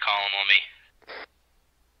 stagger column on me.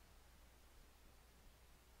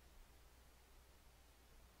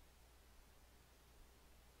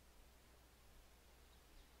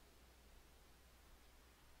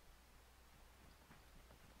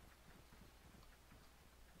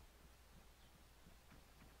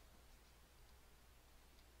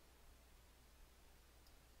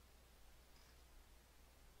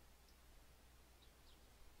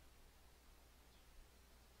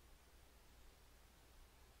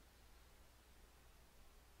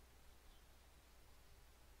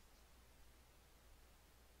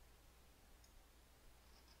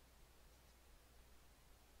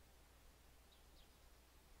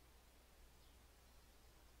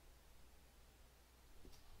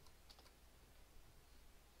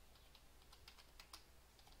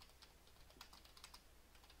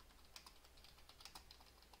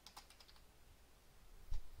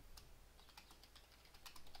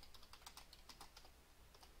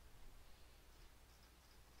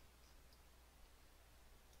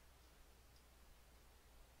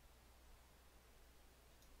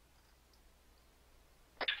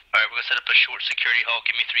 Alright, we're going to set up a short security hall.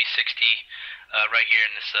 Give me 360 right here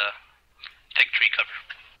in this thick tree cover.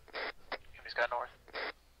 He's got north.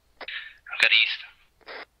 I've got east.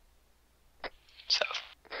 South.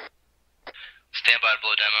 Stand by to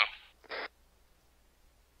blow demo.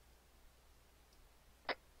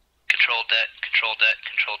 Control det, control det,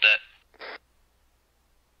 control det.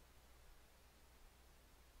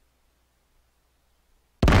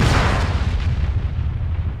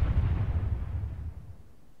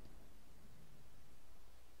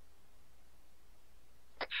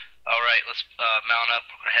 Alright, let's mount up.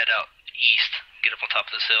 We're gonna head out east. Get up on top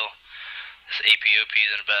of this hill. This APOP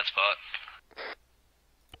is in a bad spot.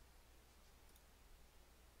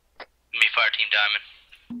 Give me Fireteam Diamond.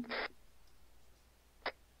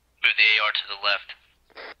 Move the AR to the left.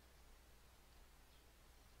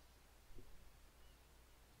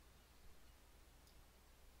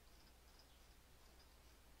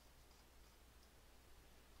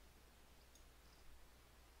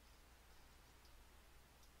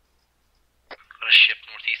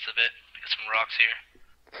 rocks here.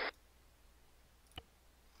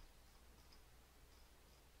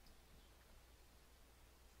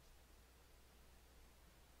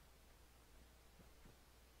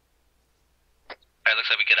 Alright, looks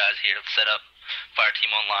like we get eyes here. Let's set up fire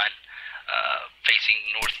team online. Facing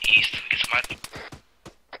northeast. Get some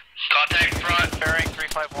contact front. Bearing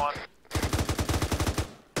 351.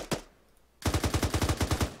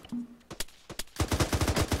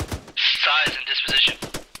 Size and disposition.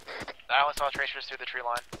 I only saw tracers through the tree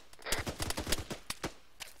line.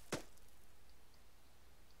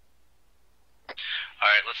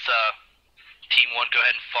 Alright, let's team 1 go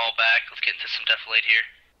ahead and fall back. Let's get into some defilade here.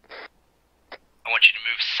 I want you to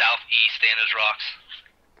move southeast, stay in those rocks.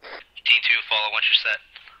 Team 2 follow once you're set.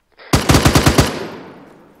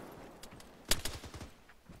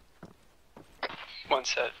 One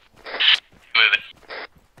set. Moving.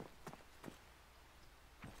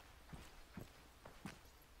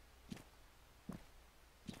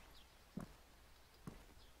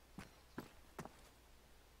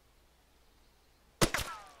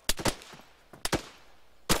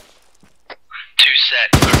 Two set,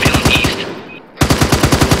 we're feeling east.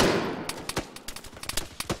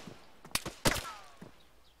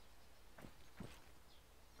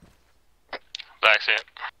 Black's it.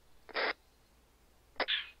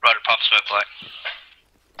 Roger, pop smoke, Black.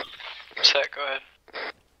 Set, go ahead.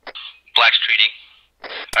 Black's treating.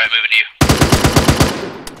 Alright, moving to you.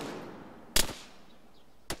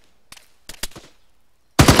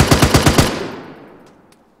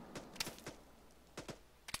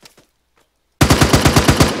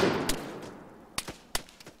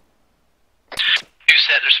 Two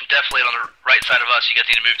set, there's some defilade on the right side of us. You guys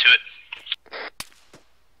need to move to it.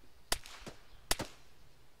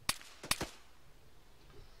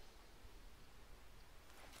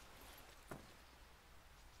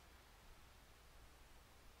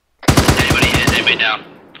 Anybody hit? Anybody down?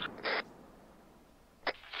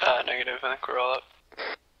 Negative, I think we're all up.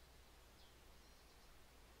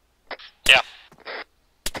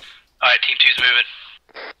 Alright, team 2's moving.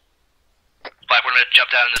 Black, we're gonna jump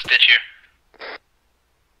down in this ditch here.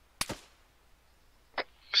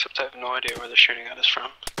 Except I have no idea where they're shooting at us from.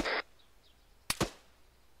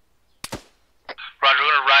 Roger, we're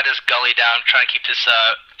gonna ride this gully down, try and keep this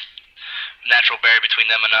natural barrier between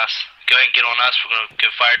them and us. Go ahead and get on us. We're gonna go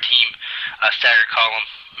fire team, stagger column,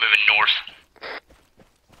 moving north.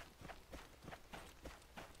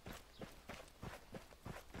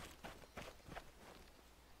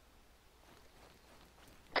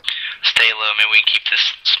 Stay low, maybe we can keep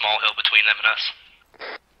this small hill between them and us.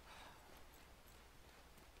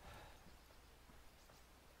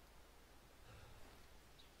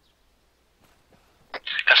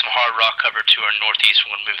 Got some hard rock cover to our northeast,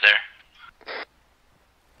 we're gonna move there.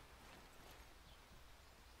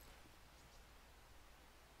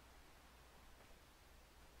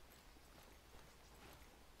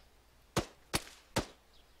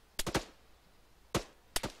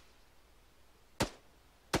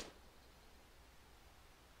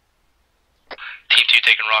 Team 2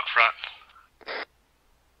 taking rock front.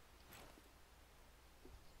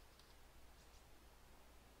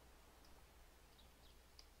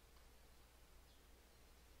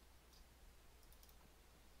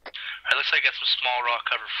 Alright, looks like I got some small rock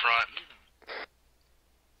cover front.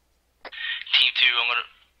 Team 2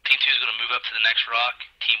 is gonna move up to the next rock.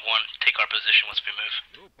 Team 1 take our position once we move.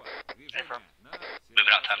 Группа, движение на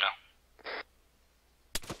Moving out time now.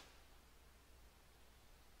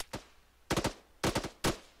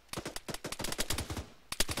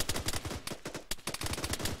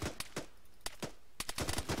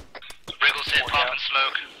 Riggle's hit, popping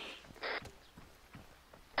smoke.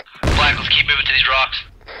 Black, let's keep moving to these rocks.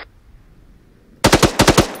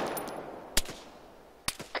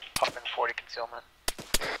 Popping 40 concealment.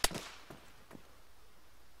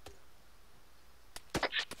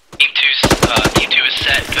 Team 2 is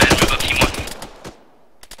set. Go ahead and move up Team 1.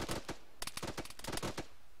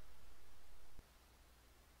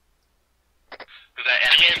 We've got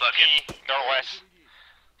enemy bucket. Northwest.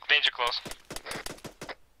 Danger close.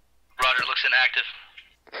 Roger, looks inactive.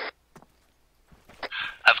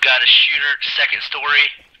 I've got a shooter, second story.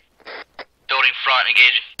 Building front,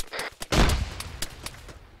 engaging.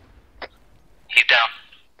 He's down.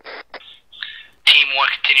 Team 1,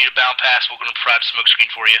 continue to bound past. We're going to provide smoke screen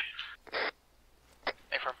for you.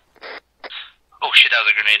 Affirm. Oh shit, that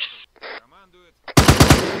was a grenade. командует.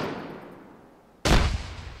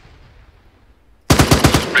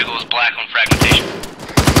 Riggle is black on fragmentation.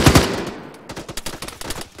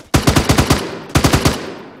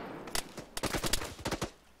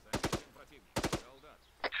 Замечен противник. Солдат.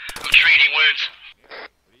 I'm treating wounds.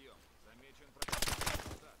 Прием. Замечен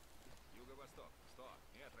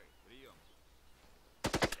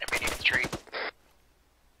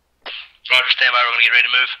stand by, we're gonna get ready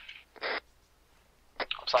to move.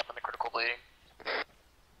 I'm stopping the critical bleeding.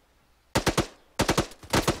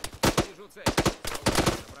 Вижу цель.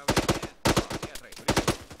 Направление 2 метра.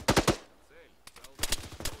 Прикрой. Цель. Солдат.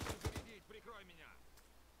 Нужно зарядить. Прикрой меня.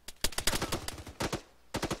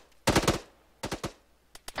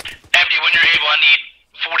 Empty, when you're able, I need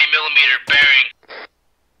 40 millimeter bearing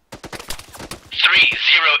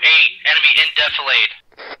 308, enemy in defilade.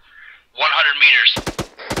 100 meters.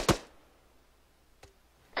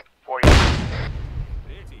 40.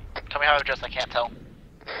 Третий. Tell me how to adjust, I can't tell.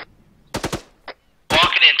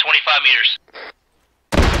 Walking in 25 meters.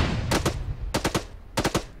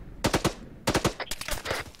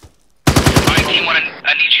 Alright, team 1,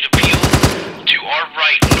 I need you to peel to our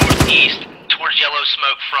right, northeast, towards yellow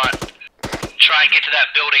smoke front. Try and get to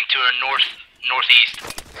that building to our northeast.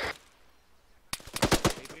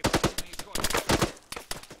 Ты припасен на исходе.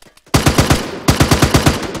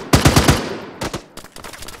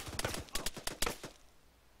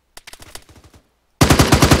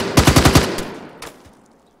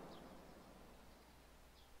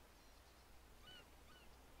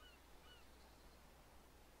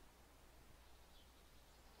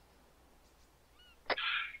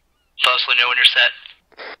 Let us know when you're set.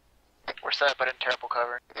 We're set, but in terrible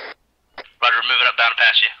cover. Roger, we're moving up, bound to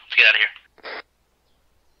pass you. Let's get out of here.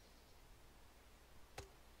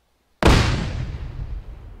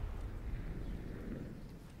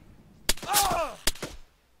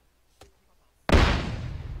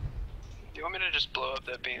 Do you want me to just blow up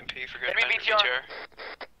that BMP for good Enemy measure, BTR.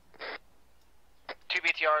 2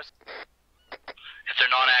 BTRs. If they're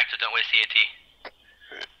non-active, don't waste the AT.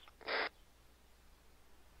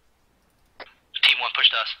 Team 1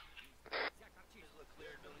 pushed us.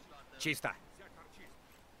 Чисто. I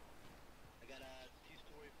got a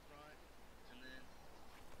two-story front, and then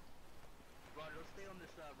Roger, let's stay on this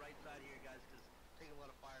right side here, guys, because take a lot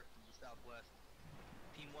of fire from the southwest.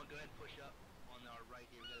 Team 1, go ahead and push up on our right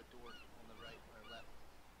here. We got a door on the right or left.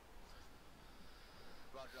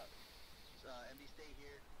 Roger up. MD, stay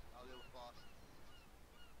here. I'll go with Foss.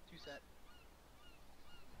 2 set.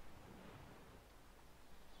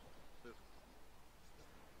 Move.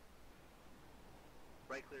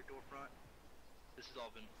 Right clear, door front. This has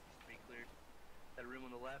all been pre-cleared. Got a room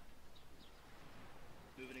on the left.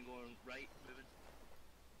 Moving and going right, moving.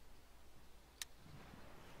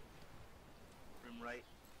 Room right.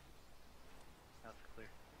 House is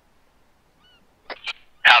clear.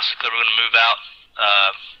 House is clear, we're gonna move out.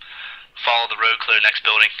 Follow the road clear, next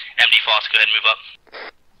building. MD Foss, go ahead and move up.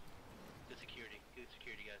 Good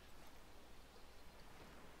security guys.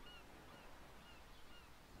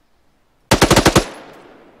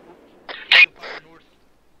 Take fire north.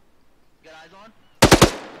 You got eyes on?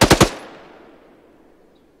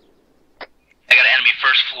 I got an enemy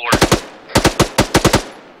first floor.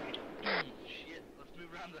 Shit, let's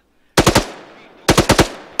move around the...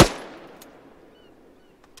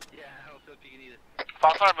 Yeah, I don't feel like you can either.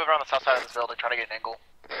 Fox, I'm gonna move around the south side of this building, try to get an angle.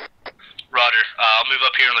 Roger, I'll move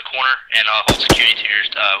up here in the corner and hold security to your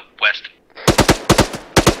west.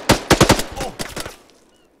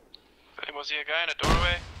 Was he a guy in a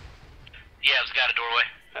doorway? Yeah, there's a guy at a doorway.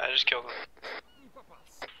 I just killed him.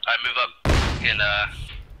 Alright, move up. And,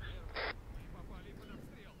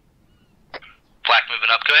 Black moving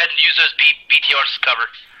up. Go ahead and use those BTRs as cover.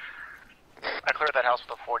 I cleared that house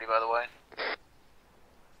with a 40, by the way.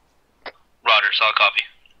 Roger, solid copy.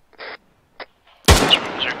 This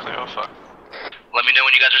room is clear, oh fuck. Let me know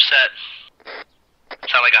when you guys are set.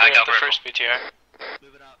 Sound like a high We got caliber the rifle. first BTR.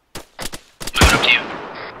 Moving up. Moving up to you.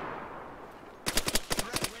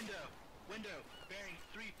 Right, window. Bearing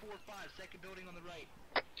 345, second building on the right.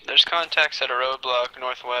 There's contacts at a roadblock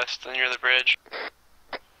northwest near the bridge.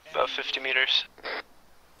 About 50 meters. You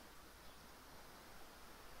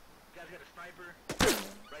guys got a sniper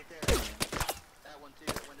right there. That one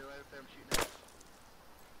too, that window right there I'm shooting at.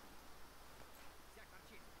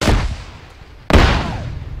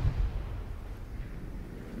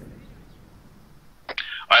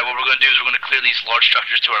 Alright, what we're going to do is we're going to clear these large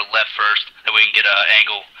structures to our left first, that we can get an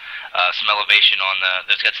angle, some elevation on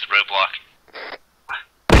those guys to the roadblock.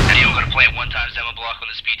 And we're going to plant one times demo block on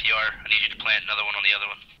this BTR. I need you to plant another one on the other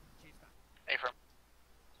one. A-firm.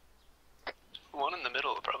 One in the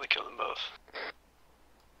middle will probably kill them both.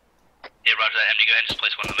 Yeah, roger that. MD, go ahead and just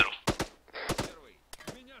place one in the middle. Первый.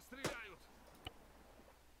 В меня стреляют.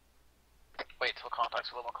 Wait till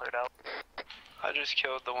contacts are a little more cleared out. I just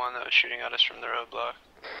killed the one that was shooting at us from the roadblock.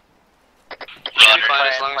 Roger. Should be fine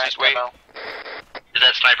as long as just wait. Is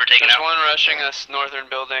that sniper taken There's out? one rushing us northern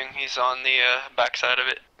building. He's on the backside of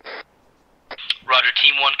it. Roger,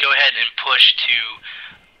 Team 1, go ahead and push to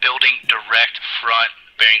Building direct front,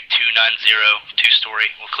 bearing 290, two-story.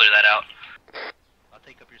 We'll clear that out. I'll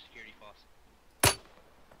take up your security boss.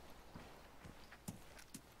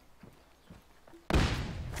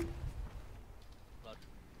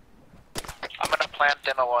 I'm gonna plan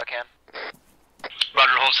demo while I can.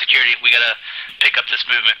 Roger, hold security. We gotta pick up this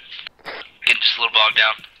movement. Getting just a little bogged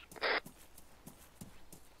down.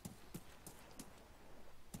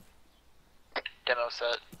 Demo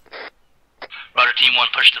set. Roger, team 1,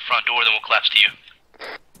 push the front door, then we'll collapse to you.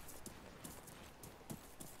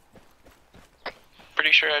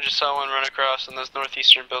 Pretty sure I just saw one run across in those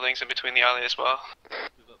northeastern buildings in between the alley as well.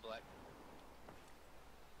 Move up black.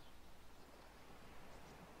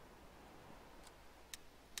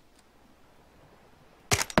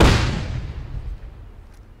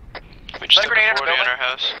 We just Is that took grenade a in the 40 on building? our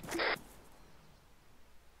house.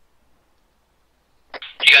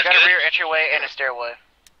 You We guys got a good? rear entryway and a stairway.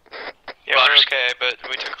 Yeah, we're Roger. okay, but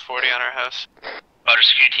we took a 40 on our house. Roger,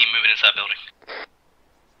 security team moving inside building.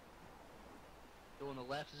 Go on the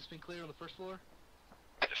left, has this been clear on the first floor?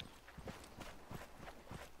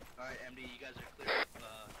 Alright, MD, you guys are clear.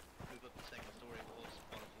 Move up the second story, we'll hold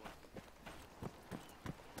bottom floor.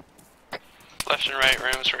 Left and right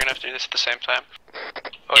rooms, we're gonna have to do this at the same time.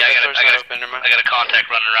 Oh, Yeah, that door's not open, never mind. I got a contact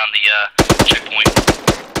running around the checkpoint.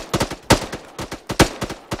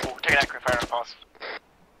 We're taking out fire on pause.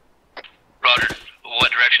 Roger,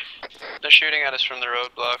 what direction? They're shooting at us from the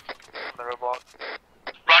roadblock. From the roadblock.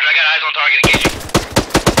 Roger, I got eyes on target,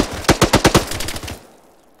 engaging.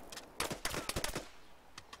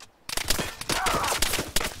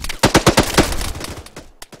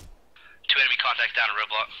 Two enemy contacts down a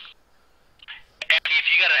roadblock. Anthony, if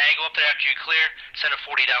you got an angle up there after you clear, send a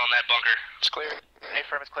 40 down on that bunker. It's clear.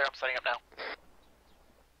 A-frame is clear, I'm setting up now.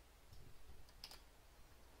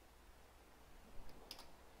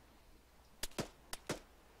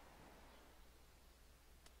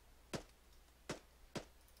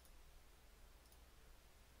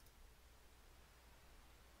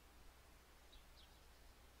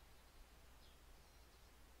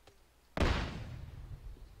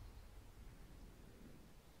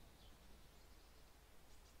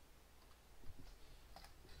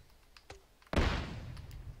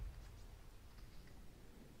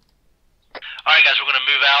 Alright guys, we're gonna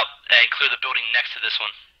move out and clear the building next to this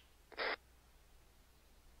one.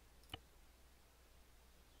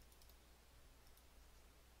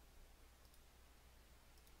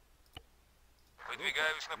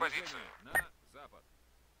 Выдвигаюсь на позицию. На запад.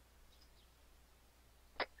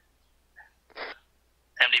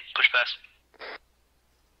 MD, push past.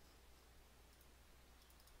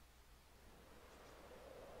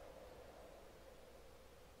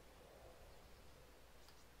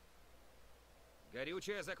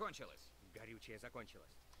 Горючее закончилось. Горючее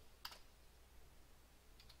закончилось.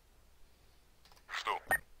 Что?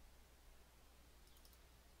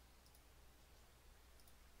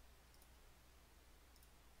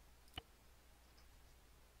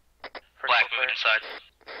 First Black, floor moving clear. inside.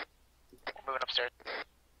 We're moving upstairs.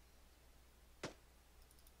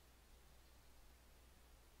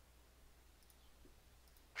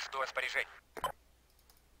 Что распоряжение?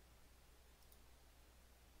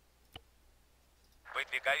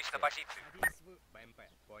 Выдвигаюсь на позицию. БМП.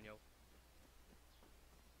 Понял.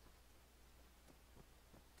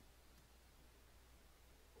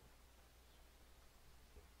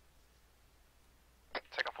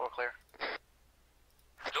 Second floor clear.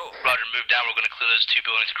 Жду. Roger, move down. We're gonna clear those two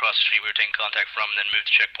buildings across the street we were taking contact from, and then move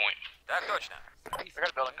to checkpoint. Так точно. We got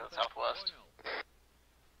a building to the southwest.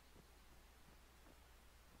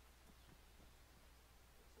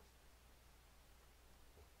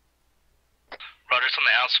 Roger, it's on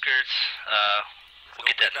the outskirts. We'll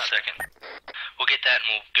get that in a second. We'll get that and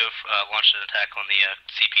we'll go launch an attack on the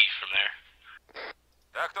CP from there.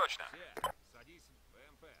 Так точно. Садись в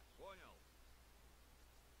БМП. Понял.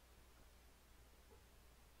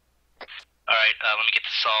 Alright, let me get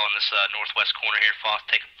the saw in this northwest corner here. Foth,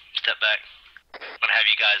 take a step back. I'm gonna have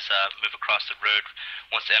you guys move across the road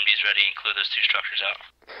once the MD is ready and clear those two structures out.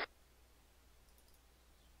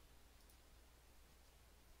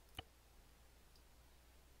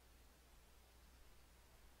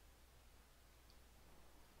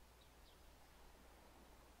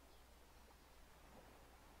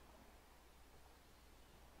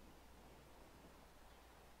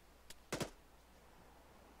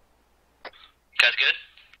 Guys good?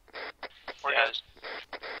 We're Yeah. good.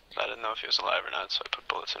 I didn't know if he was alive or not, so I put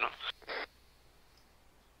bullets in him.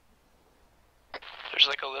 There's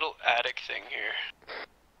like a little attic thing here.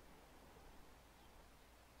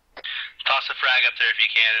 Toss a frag up there if you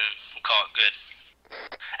can and we'll call it good.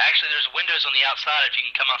 Actually, there's windows on the outside. If you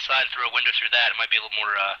can come outside and throw a window through that, it might be a little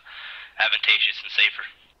more advantageous and safer.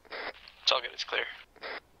 It's all good, it's clear.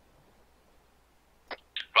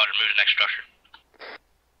 Roger, move to the next structure.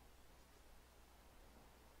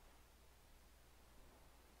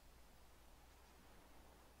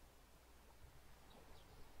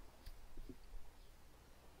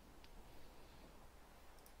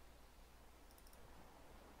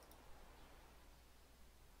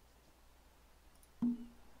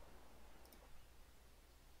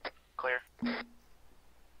 Clear.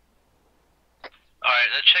 Alright,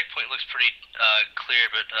 that checkpoint looks pretty clear,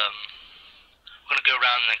 but I'm going to go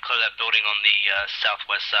around and then clear that building on the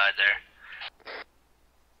southwest side there.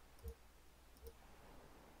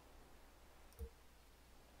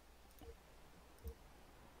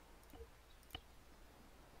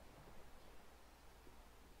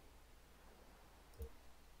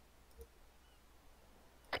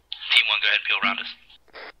 Team 1, go ahead and peel around us.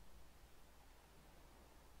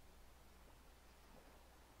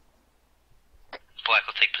 Black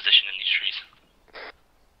will take position in these trees.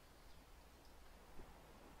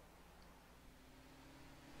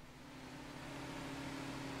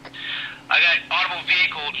 I got audible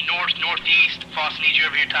vehicle northeast. Foss needs you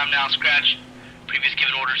over here. Time now. Scratch. Previous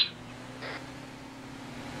given orders.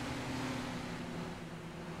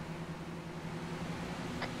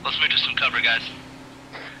 Let's move to some cover, guys.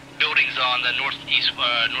 Buildings on the northeast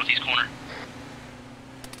corner.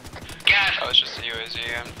 Gas. Oh, it's just a UAZ.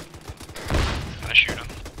 I'm gonna shoot him.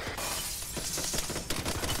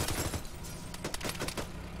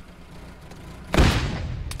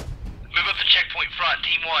 Move up to checkpoint front.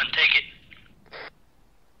 Team 1, take it.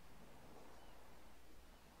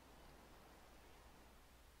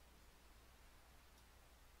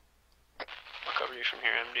 I'll cover you from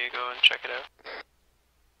here, MD. Go and check it out.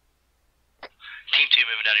 Team 2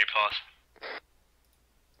 moving down to your paws.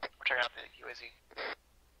 We're checking out the UAZ.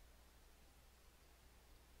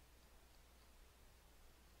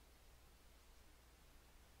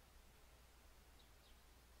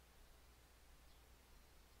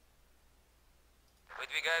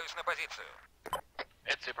 Выдвигаюсь на позицию.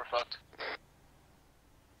 It's super fucked.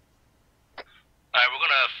 Alright, we're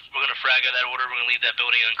gonna frag out that order. We're gonna leave that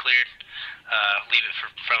building uncleared. Leave it for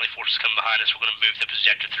friendly forces coming behind us. We're gonna move to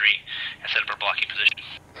projector 3 and set up our blocking position.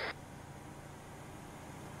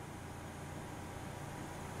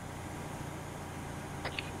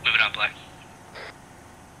 Moving out, Black.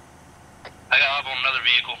 I got up on another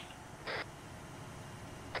vehicle.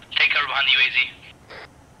 Take cover behind the UAZ.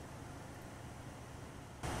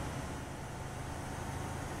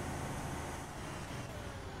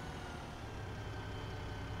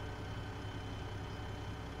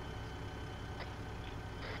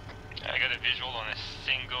 I got a visual on a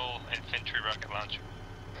single infantry rocket launcher.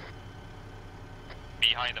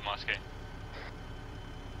 Behind the mosque.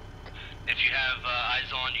 If you have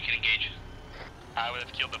eyes on, you can engage. I would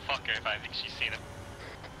have killed the fucker if I had actually seen him.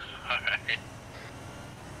 Alright.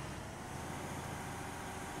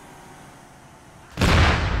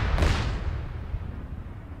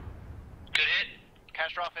 Good hit.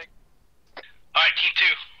 Catastrophic. Alright, Team 2.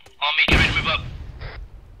 On me, get ready to move up.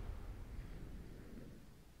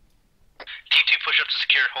 Team 2, push up to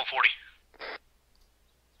secure, hold 40.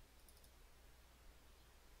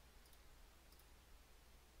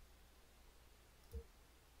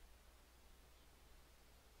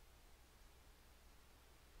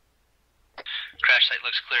 Crash site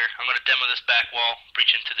looks clear. I'm going to demo this back wall,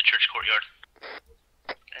 breach into the church courtyard.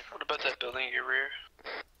 And what about that building at your rear?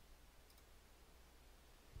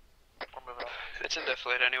 We're moving up. It's in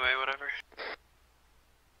deflate anyway, whatever.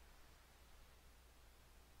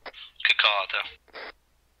 Good call out, though.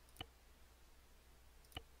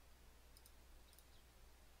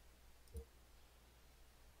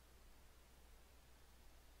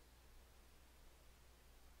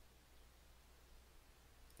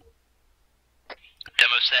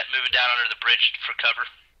 Demo set, moving down under the bridge for cover.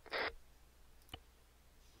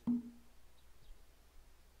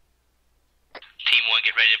 Team 1,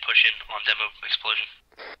 get ready to push in on demo explosion.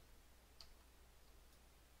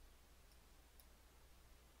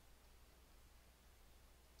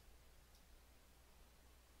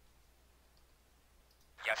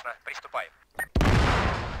 Ясно, приступаем.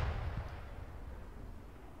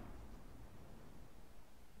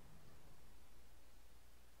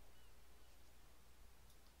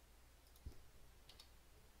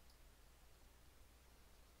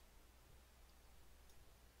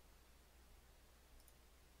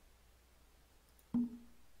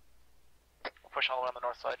 We'll push all the way on the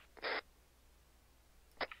north side.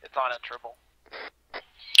 It's unenterable.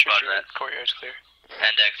 Church Roger that. courtyard's clear.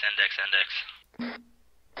 Index.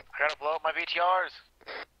 Trying to blow up my VTRs.